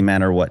doesn't really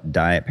matter what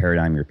diet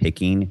paradigm you're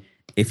picking.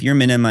 If you're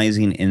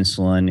minimizing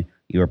insulin,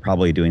 you are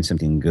probably doing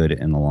something good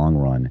in the long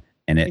run.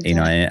 And Exactly.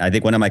 And I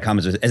think one of my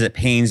comments was, as it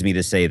pains me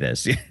to say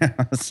this.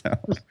 So.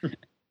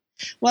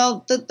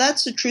 Well,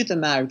 that's the truth of the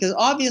matter, because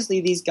obviously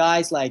these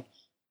guys like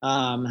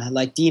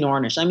Dean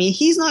Ornish, I mean,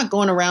 he's not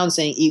going around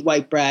saying eat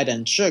white bread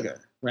and sugar,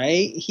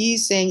 right?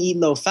 He's saying eat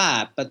low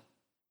fat, but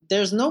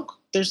there's no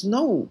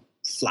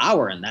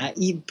flour in that.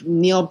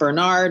 Neil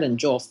Bernard and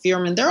Joel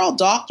Fuhrman, they're all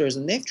doctors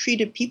and they've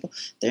treated people.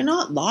 They're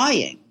not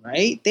lying,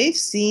 right? They've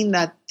seen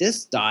that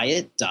this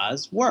diet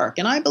does work,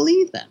 and I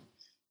believe them.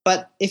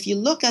 But if you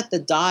look at the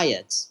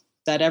diets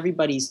that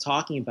everybody's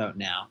talking about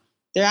now,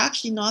 they're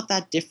actually not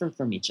that different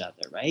from each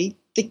other, right?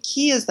 The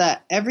key is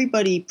that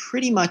everybody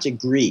pretty much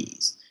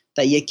agrees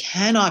that you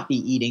cannot be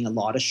eating a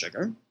lot of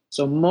sugar.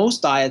 So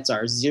most diets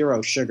are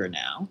zero sugar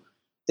now.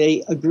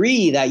 They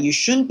agree that you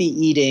shouldn't be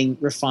eating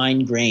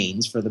refined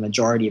grains for the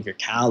majority of your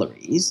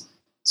calories.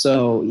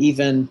 So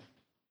even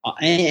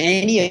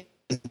any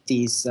of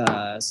these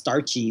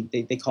starchy,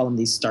 they call them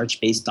these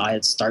starch-based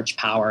diets, starch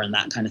power and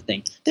that kind of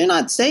thing. They're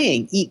not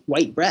saying eat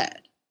white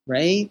bread,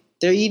 right?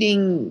 They're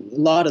eating a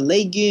lot of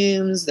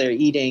legumes. They're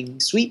eating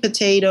sweet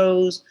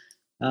potatoes.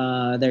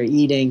 They're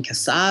eating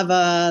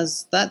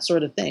cassavas, that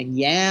sort of thing.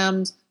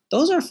 Yams,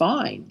 those are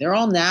fine. They're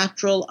all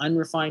natural,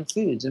 unrefined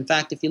foods. In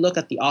fact, if you look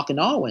at the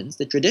Okinawans,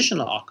 the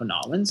traditional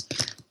Okinawans,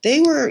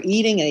 they were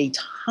eating a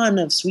ton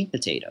of sweet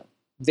potato,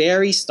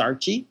 very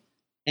starchy.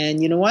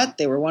 And you know what?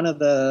 They were one of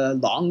the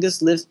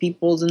longest lived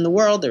peoples in the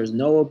world. There was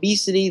no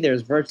obesity. There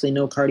was virtually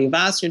no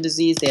cardiovascular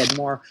disease. They had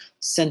more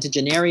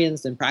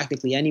centenarians than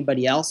practically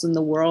anybody else in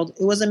the world.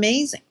 It was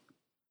amazing.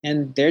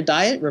 And their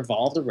diet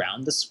revolved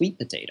around the sweet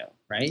potato,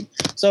 right?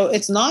 So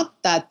it's not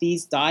that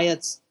these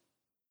diets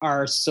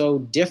are so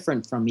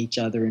different from each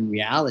other in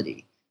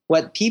reality.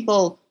 What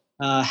people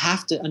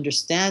have to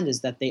understand is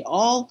that they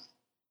all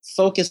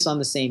focus on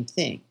the same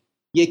thing.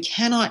 You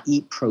cannot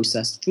eat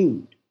processed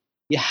food.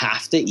 You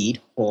have to eat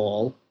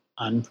whole,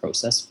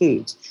 unprocessed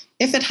foods.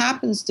 If it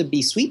happens to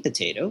be sweet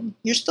potato,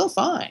 you're still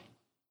fine.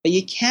 But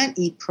you can't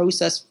eat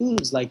processed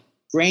foods like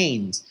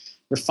grains,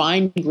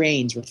 refined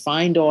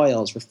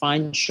oils,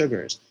 refined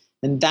sugars.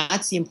 And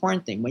that's the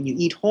important thing. When you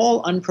eat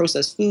whole,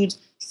 unprocessed foods,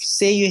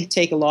 say you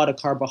take a lot of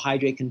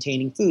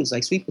carbohydrate-containing foods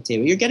like sweet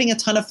potato, you're getting a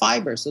ton of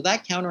fiber. So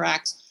that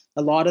counteracts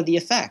a lot of the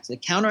effects.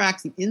 It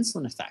counteracts the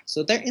insulin effect.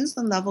 So their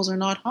insulin levels are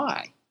not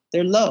high.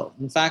 They're low.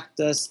 In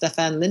fact,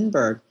 Stefan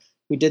Lindbergh,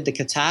 who did the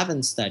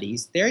Katavan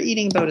studies, they're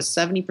eating about a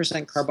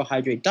 70%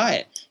 carbohydrate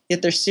diet.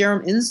 Yet their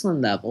serum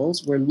insulin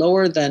levels were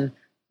lower than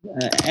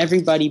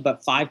everybody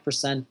but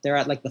 5%. They're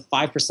at like the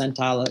 5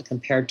 percentile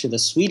compared to the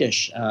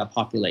Swedish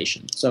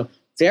population. So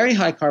very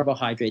high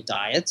carbohydrate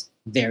diets,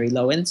 very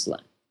low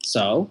insulin.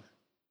 So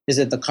is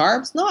it the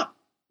carbs? Not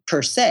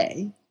per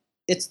se.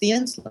 It's the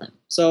insulin.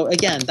 So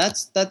again,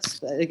 that's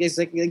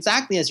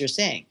exactly as you're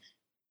saying.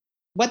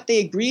 What they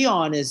agree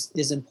on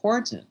is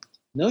important.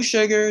 No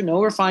sugar,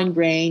 no refined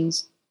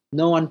grains,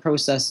 no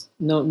unprocessed,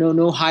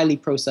 no highly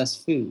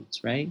processed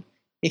foods, right?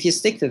 If you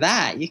stick to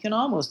that, you can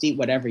almost eat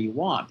whatever you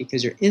want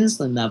because your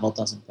insulin level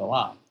doesn't go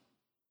up.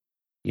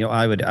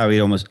 I would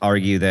almost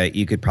argue that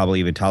you could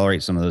probably even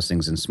tolerate some of those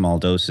things in small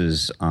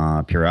doses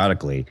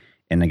periodically.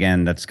 And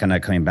again, that's kind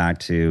of coming back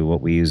to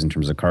what we use in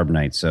terms of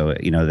carbonite. So,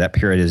 that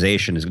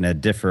periodization is going to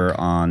differ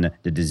on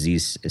the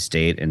disease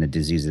state and the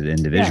disease of the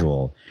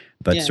individual. Yeah.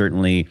 But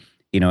certainly,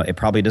 it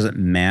probably doesn't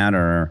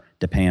matter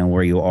depending on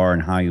where you are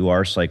and how you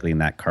are cycling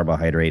that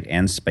carbohydrate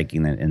and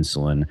spiking that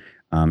insulin.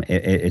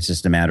 It's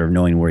just a matter of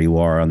knowing where you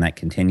are on that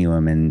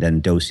continuum and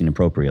then dosing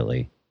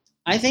appropriately.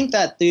 I think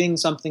that doing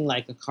something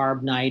like a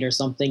carb night or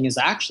something is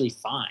actually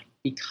fine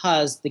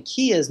because the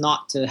key is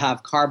not to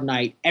have carb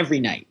night every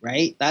night,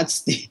 right?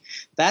 That's the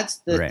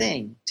right.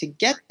 thing. To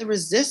get the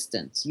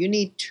resistance, you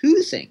need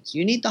two things.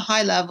 You need the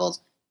high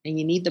levels and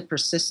you need the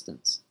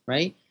persistence,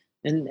 right?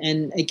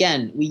 And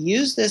again, we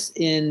use this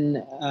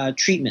in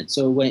treatment.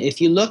 So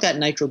if you look at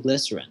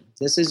nitroglycerin,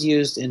 this is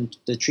used in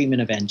the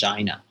treatment of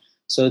angina.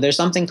 So there's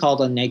something called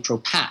a nitro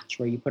patch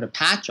where you put a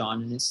patch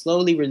on and it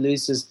slowly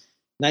releases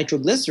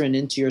nitroglycerin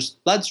into your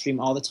bloodstream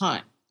all the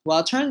time. Well,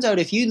 it turns out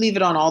if you leave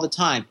it on all the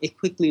time, it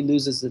quickly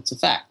loses its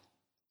effect.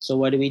 So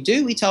what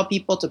do? We tell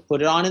people to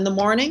put it on in the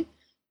morning,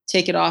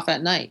 take it off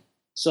at night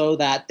so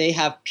that they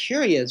have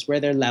periods where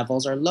their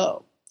levels are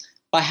low.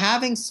 By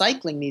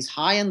cycling these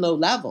high and low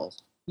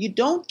levels, you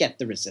don't get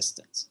the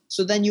resistance.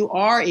 So then you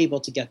are able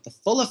to get the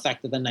full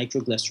effect of the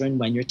nitroglycerin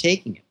when you're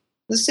taking it.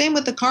 The same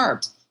with the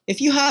carbs.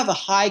 If you have a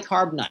high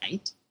carb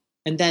night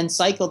and then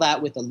cycle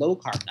that with a low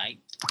carb night,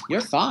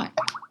 you're fine.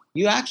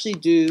 You actually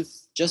do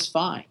just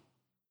fine.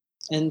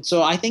 And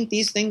so I think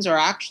these things are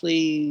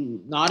actually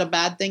not a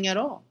bad thing at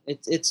all.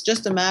 It's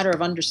just a matter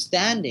of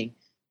understanding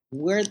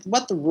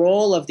what the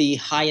role of the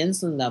high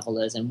insulin level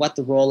is and what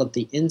the role of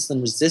the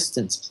insulin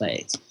resistance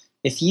plays.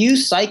 If you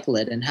cycle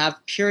it and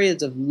have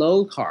periods of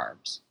low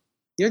carbs,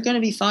 you're going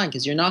to be fine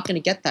because you're not going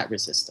to get that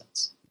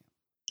resistance.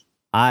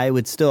 I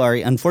would still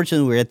argue,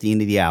 unfortunately, we're at the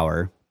end of the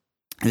hour.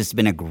 This has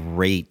been a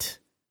great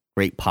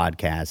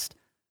podcast.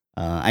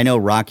 I know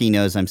Rocky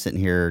knows I'm sitting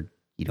here,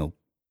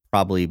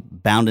 probably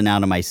bounding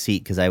out of my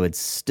seat because I would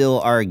still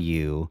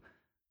argue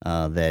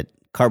that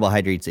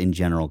carbohydrates in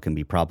general can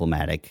be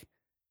problematic.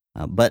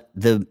 But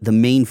the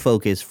main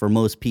focus for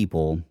most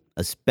people,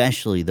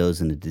 especially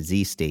those in a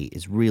disease state,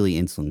 is really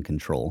insulin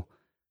control.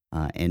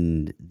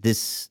 And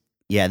this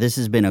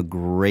has been a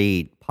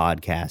great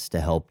podcast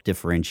to help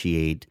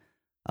differentiate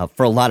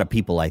for a lot of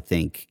people, I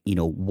think,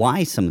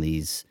 why some of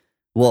these,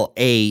 well,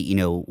 A,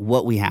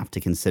 what we have to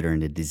consider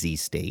in a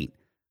disease state.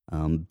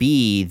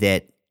 B,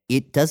 that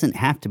it doesn't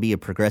have to be a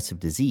progressive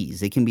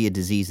disease. It can be a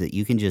disease that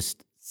you can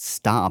just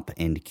stop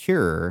and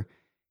cure,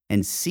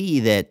 and see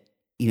that,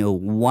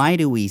 why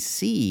do we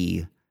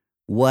see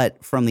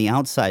what from the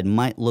outside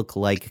might look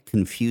like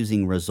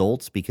confusing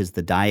results because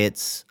the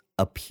diets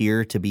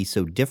appear to be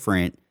so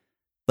different,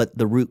 but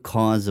the root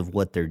cause of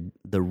what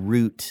the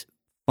root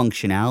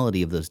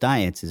functionality of those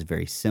diets is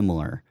very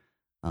similar.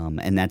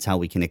 And that's how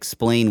we can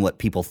explain what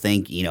people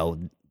think,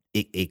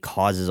 it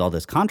causes all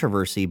this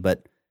controversy.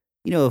 But,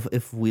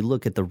 if we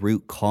look at the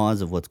root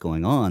cause of what's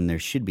going on, there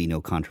should be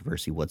no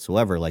controversy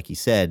whatsoever. Like you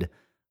said,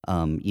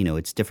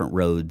 it's different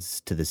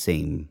roads to the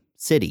same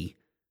city,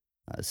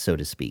 so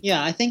to speak.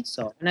 Yeah, I think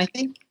so. And I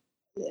think,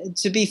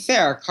 to be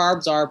fair,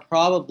 carbs are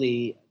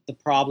probably the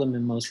problem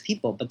in most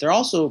people, but they're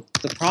also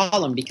the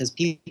problem because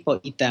people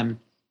eat them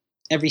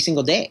every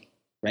single day,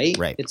 right?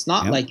 Right. It's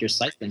not like you're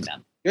cycling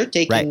them. You're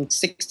taking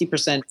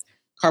 60%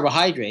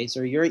 carbohydrates,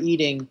 or you're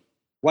eating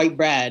white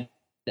bread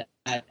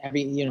at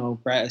every,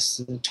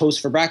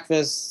 toast for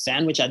breakfast,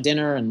 sandwich at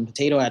dinner, and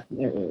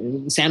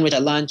sandwich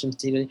at lunch, and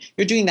potato.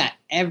 You're doing that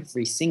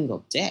every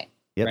single day,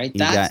 right?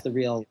 That's the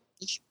real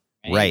issue.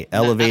 Right.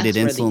 Elevated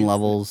insulin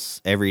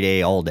levels every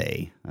day, all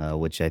day,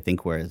 which I think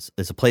is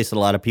a place that a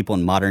lot of people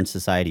in modern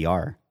society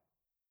are.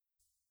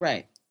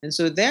 Right. And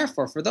so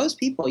therefore, for those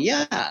people,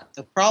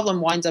 the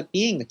problem winds up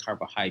being the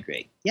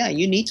carbohydrate. Yeah,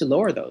 you need to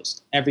lower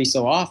those every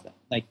so often,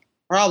 like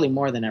probably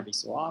more than every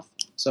so often.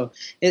 So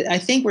I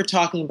think we're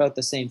talking about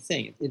the same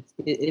thing.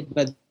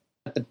 But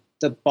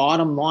the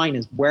bottom line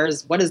is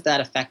what is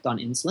that effect on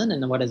insulin,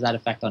 and what is that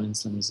effect on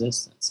insulin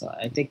resistance? So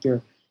I think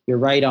you're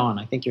right on.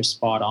 I think you're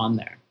spot on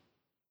there.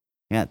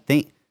 Yeah,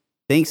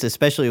 thanks,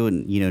 especially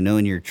when,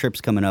 knowing your trip's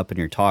coming up and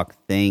your talk.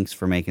 Thanks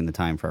for making the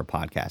time for our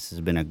podcast. This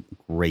has been a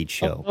great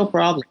show. No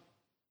problem.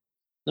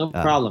 No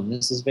problem.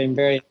 This has been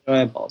very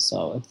enjoyable.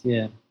 So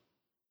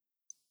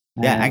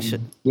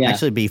actually,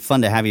 it'd be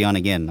fun to have you on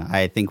again.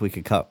 I think we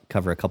could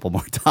cover a couple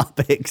more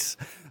topics.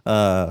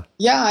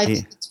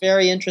 It's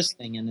very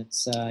interesting, and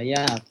it's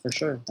for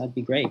sure. That'd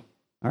be great.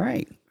 All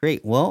right,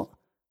 great. Well,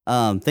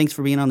 thanks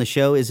for being on the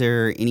show. Is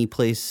there any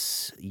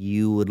place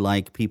you would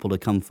like people to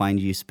come find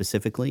you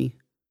specifically,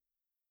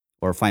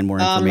 or find more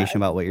information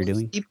about what you're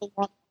doing? People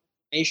want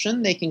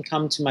information, they can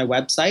come to my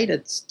website.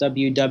 It's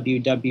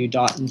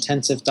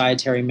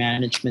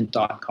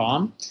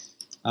www.intensivedietarymanagement.com.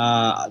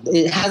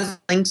 It has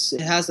links.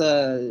 It has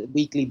a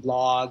weekly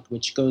blog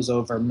which goes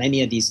over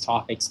many of these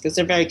topics because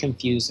they're very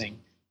confusing.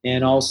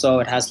 And also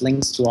it has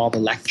links to all the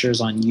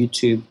lectures on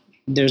YouTube.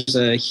 There's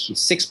a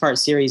 6-part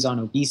series on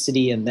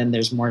obesity, and then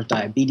there's more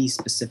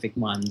diabetes-specific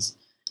ones.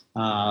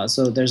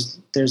 So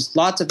there's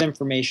lots of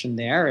information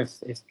there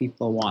if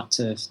people want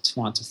to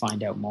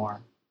find out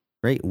more.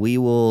 Great. We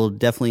will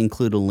definitely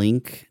include a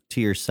link to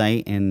your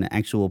site, and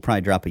actually we'll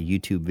probably drop a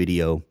YouTube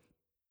video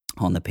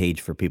on the page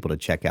for people to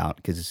check out,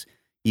 because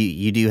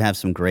you do have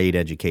some great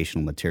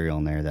educational material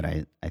in there that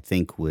I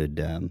think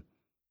would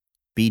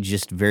be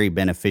just very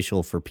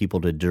beneficial for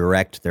people to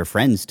direct their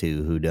friends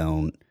to who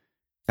don't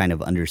kind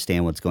of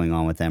understand what's going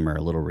on with them, or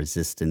a little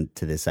resistant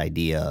to this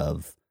idea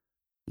of,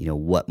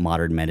 what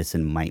modern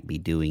medicine might be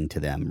doing to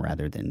them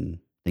rather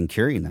than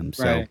curing them.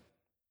 So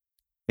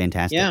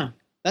fantastic. Yeah,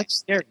 that's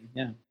scary.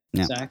 Yeah,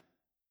 exactly.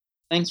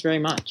 Thanks very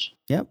much.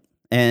 Yep.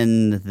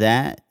 And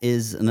that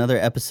is another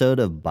episode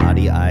of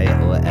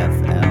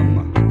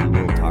BIOFM.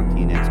 We will talk to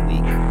you next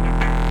week.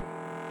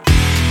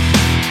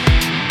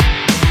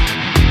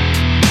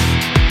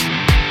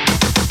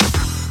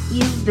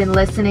 You've been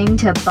listening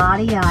to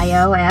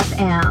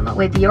BIOFM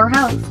with your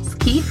hosts,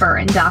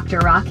 Kiefer and Dr.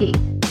 Rocky.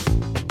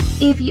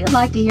 If you'd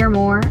like to hear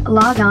more,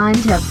 log on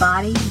to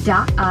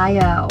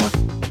body.io.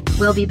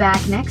 We'll be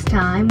back next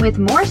time with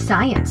more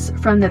science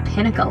from the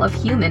pinnacle of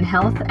human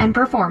health and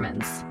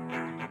performance.